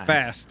 They're Yeah, kind.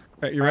 fast.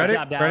 Okay, you Good ready?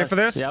 job, Ready Dallas. for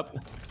this? Yep.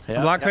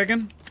 Block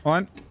picking.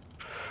 1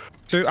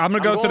 2. I'm gonna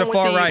go to going the with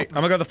far the- right. I'm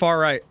gonna go to the far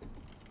right.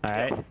 All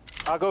right.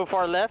 I'll go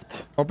far left.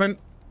 Open.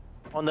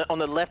 On the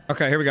left.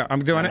 Okay, here we go.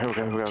 I'm doing it.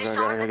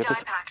 Disarm the die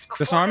packs before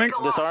Disarming? they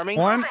go off. Disarming.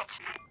 Move 1 it.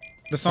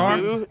 Disarm.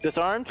 2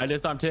 disarmed. I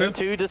just armed 2.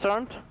 2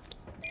 disarmed.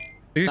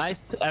 These-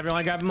 Nice.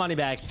 Everyone grab a money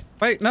bag.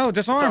 Wait, no,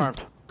 disarm.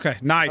 Disarmed. Okay,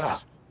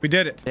 nice. We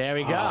did it. There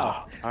we go.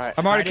 All right.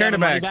 I'm already carrying a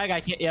money bag.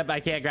 I can't. Yep, I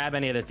can't grab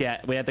any of this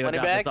yet. We have to go Money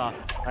drop bag. this off.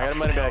 I got a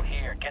money bag.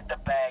 Here, get the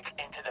bag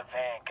into the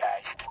van,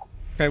 guys.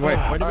 Okay, wait.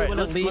 Where do All we right, want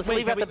to let's- leave? let's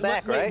leave can at the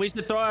back, right? We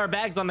should throw our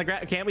bags on the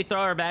ground. Can't we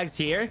throw our bags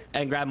here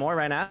and grab more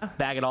right now?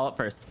 Bag it all up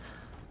first.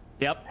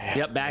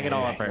 Yep. Bag it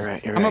all up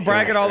first. I'm gonna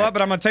brag it all up,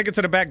 but I'm gonna take it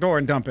to the back door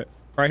and dump it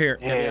right here.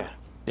 Yeah.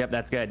 Yep,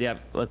 that's good.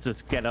 Yep. Let's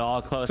just get it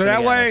all close. So that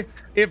together. way,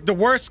 if the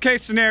worst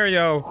case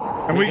scenario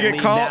and we can get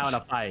leave now in caught,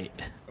 a fight.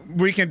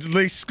 we can at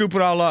least scoop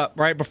it all up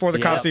right before the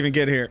cops Yep. even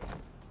get here.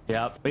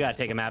 Yep. We gotta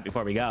take him out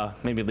before we go.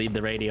 Maybe leave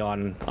the radio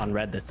on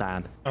red this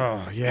time.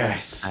 Oh,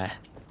 yes.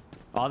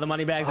 All the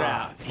money bags are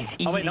out.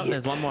 Oh, wait, no,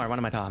 there's one more. What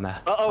am I talking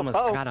about? I almost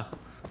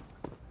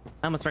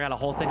forgot a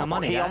whole thing of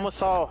money, He guys. almost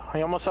saw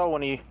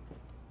one of you.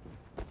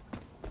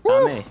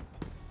 Not me.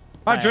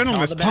 My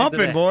adrenaline is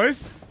pumping,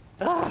 boys.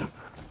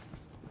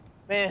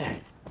 Man,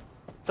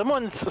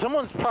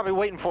 someone's probably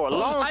waiting for a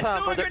long time. I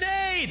threw a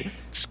grenade!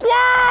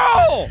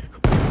 Squirrel!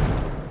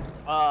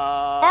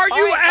 Are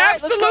you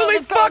absolutely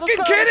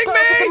fucking kidding me?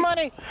 Get the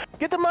money!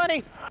 Get the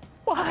money!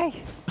 Why?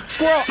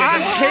 Squirrel, I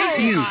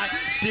hate you.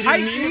 I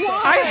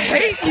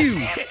hate you.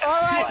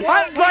 All right, we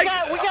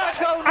gotta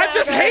go now. I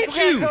just hate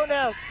you.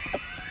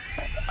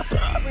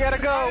 We gotta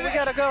go now. We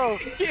gotta go.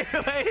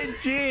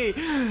 G.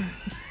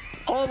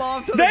 Hold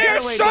on to the They are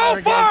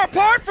so far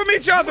apart from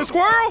each other,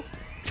 Squirrel.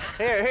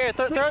 Here,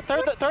 throw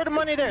the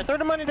money there. Throw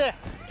the money there.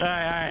 All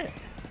right.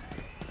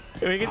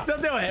 We can still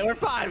do it. We're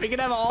fine. We can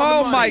have all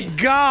Oh the money. my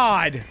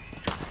God.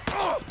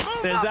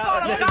 There's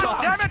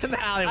office in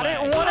the alleyway. I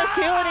didn't want to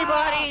kill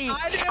anybody.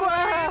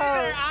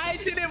 I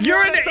didn't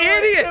You're an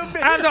idiot.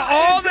 Out of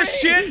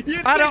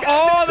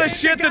all the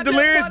shit that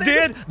Delirious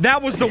did,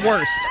 that was the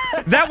worst.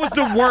 That was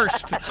the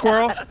worst,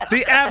 Squirrel.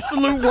 The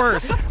absolute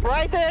worst.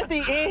 Right there at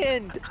the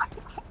end.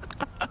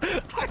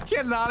 I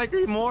cannot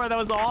agree more. That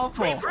was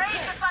awful. Raise the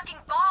fucking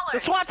ballers. The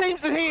SWAT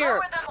team's in here.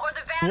 Lower them or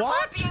the van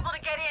won't be able to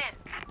get in.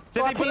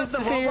 Did they put up the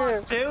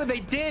roadblocks too? They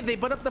did. They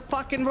put up the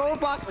fucking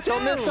roadblocks too. It's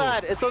on this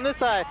side. It's on this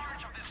side.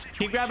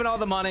 Keep grabbing all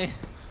the money.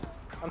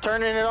 I'm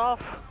turning it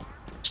off.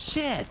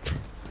 Shit.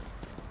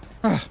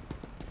 You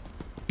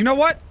know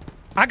what?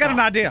 I got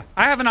an idea.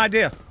 I have an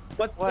idea.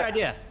 What's your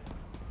idea?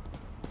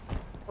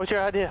 What's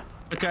your idea?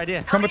 What's your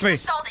idea? Come with me.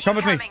 Come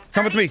with me.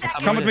 Come with me.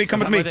 Come with me. Come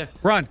with me.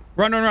 Run.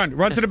 Run, run, run.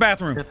 Run to the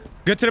bathroom.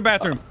 Get to the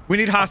bathroom. We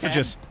need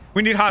hostages.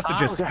 We need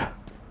hostages.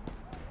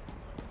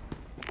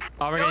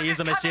 Oh, we're gonna use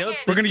them as shields?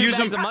 We're gonna use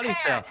them. Money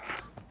still.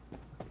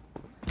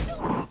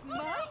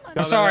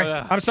 I'm sorry.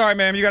 I'm sorry,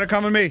 ma'am. You gotta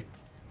come with me.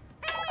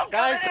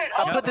 Guys,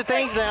 I put the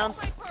things down.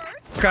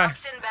 Okay.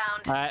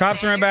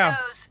 Cops are inbound.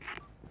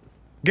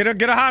 Get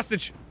a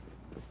hostage.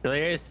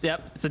 Delirious,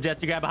 yep.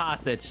 Suggest you grab a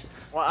hostage.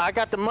 Well, I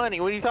got the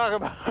money. What are you talking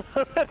about?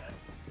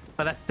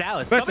 Oh, that's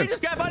Dallas. Listen. Somebody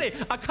just grab money.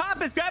 A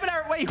cop is grabbing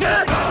our money.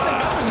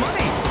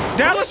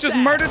 Dallas just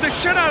murdered the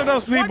shit out of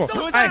those people.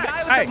 Who's the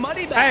guy with the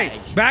money bag? Hey,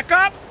 back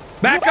up.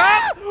 Back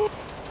up.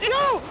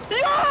 Yo!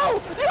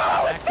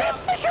 It's Sam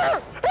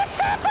Fisher! It's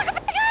Sam fucking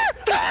Fisher!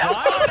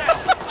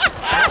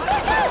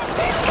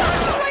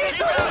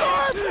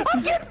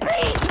 I'm getting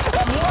beat!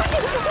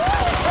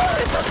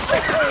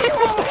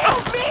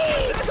 Help me! Help me!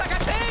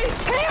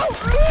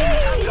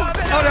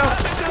 Oh no!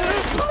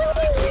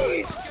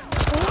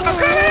 I'm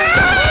coming out!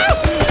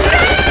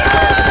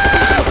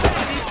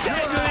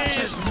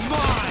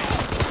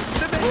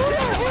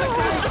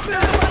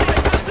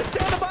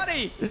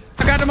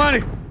 I got the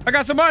money! I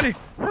got some money!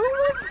 Who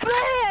was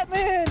that,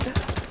 man?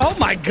 Oh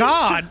my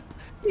God!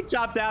 He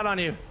chopped out on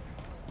you.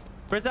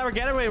 Where's our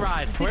getaway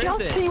ride? Where is Did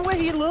y'all it? see what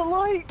he looked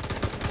like?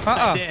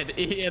 I did.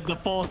 He had the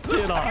full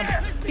suit on.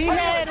 He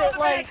had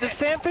like the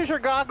Sam Fisher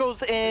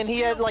goggles and he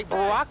had like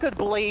Baraka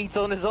blades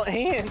on his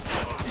hands.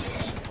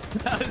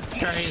 That was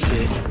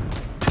crazy.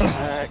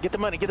 Get the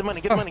money, get the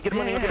money, get the money, get the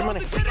money, get the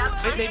money.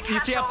 You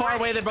see how far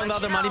away they brought the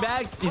other money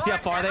bags? You see how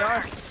far they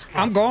are?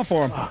 I'm going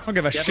for them. I don't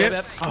give a shit.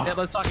 Yep,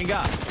 let's fucking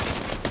go.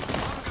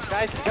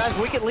 Guys,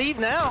 we can leave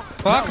now.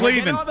 Fuck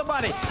leaving. All the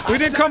money. We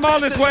didn't come all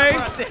this way.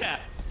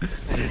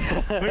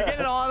 We're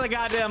getting all the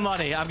goddamn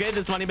money. I'm getting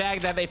this money bag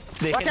that they Watch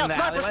hid in out, the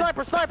alleyway.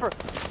 sniper.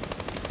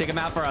 Take him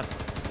out for us.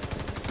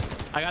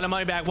 I got a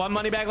money bag. One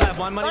money bag left.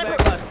 One money bag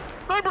left.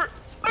 Sniper.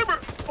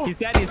 He's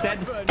dead.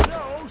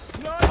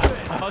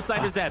 Both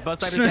snipers dead.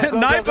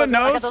 Sniper,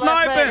 no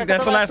sniping.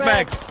 That's the last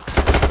bag.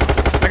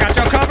 I got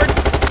y'all covered.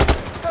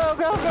 Go.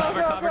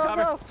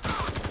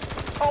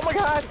 Oh my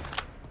God.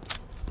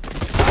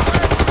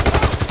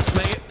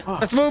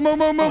 Let's move.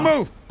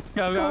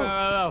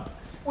 Go.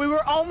 We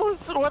were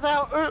almost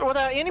without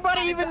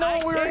anybody even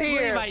knowing we were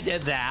here. I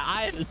did that.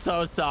 I am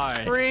so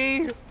sorry.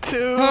 3,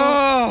 2, 1.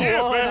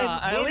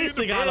 At least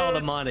we got all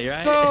the money,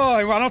 right?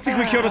 Oh, I don't think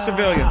we killed a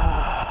civilian.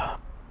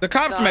 The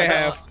cops may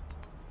have.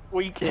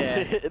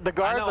 The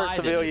guards are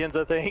civilians,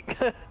 I think.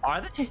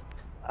 Are they?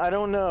 I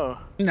don't know.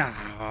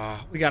 Nah,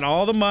 we got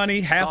all the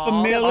money, half a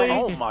milli.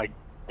 Oh my.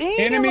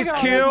 Enemies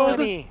killed.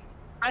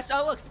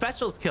 Oh look,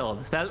 special's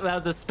killed. That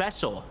was a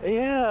special.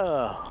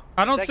 Yeah.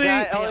 I don't see.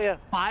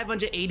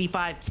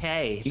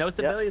 585K. No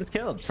civilians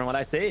killed, from what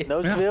I see.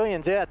 No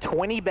civilians. Yeah,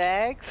 20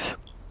 bags.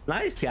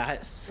 Nice,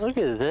 guys. Look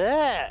at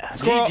that.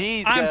 Squirrel,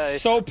 GG's, I'm guys.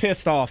 so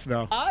pissed off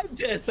though. I'm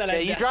pissed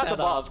that you dropped the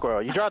ball,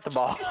 Squirrel. You dropped the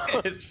ball.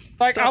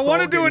 Like I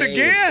want to do it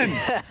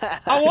again.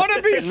 I want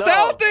to be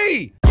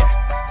stealthy.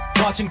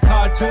 Watching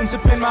cartoons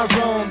up in my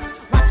room.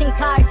 Watching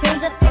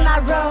cartoons up in my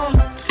room.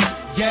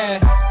 Yeah.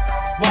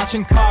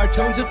 Watching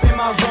cartoons up in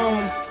my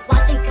room.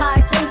 Watching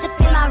cartoons up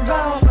in my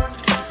room.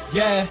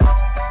 Yeah.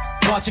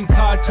 Watching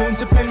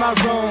cartoons up in my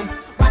room.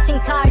 Watching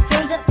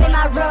cartoons up in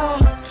my room.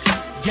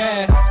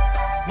 Yeah.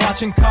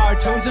 Watching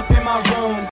cartoons up in my room.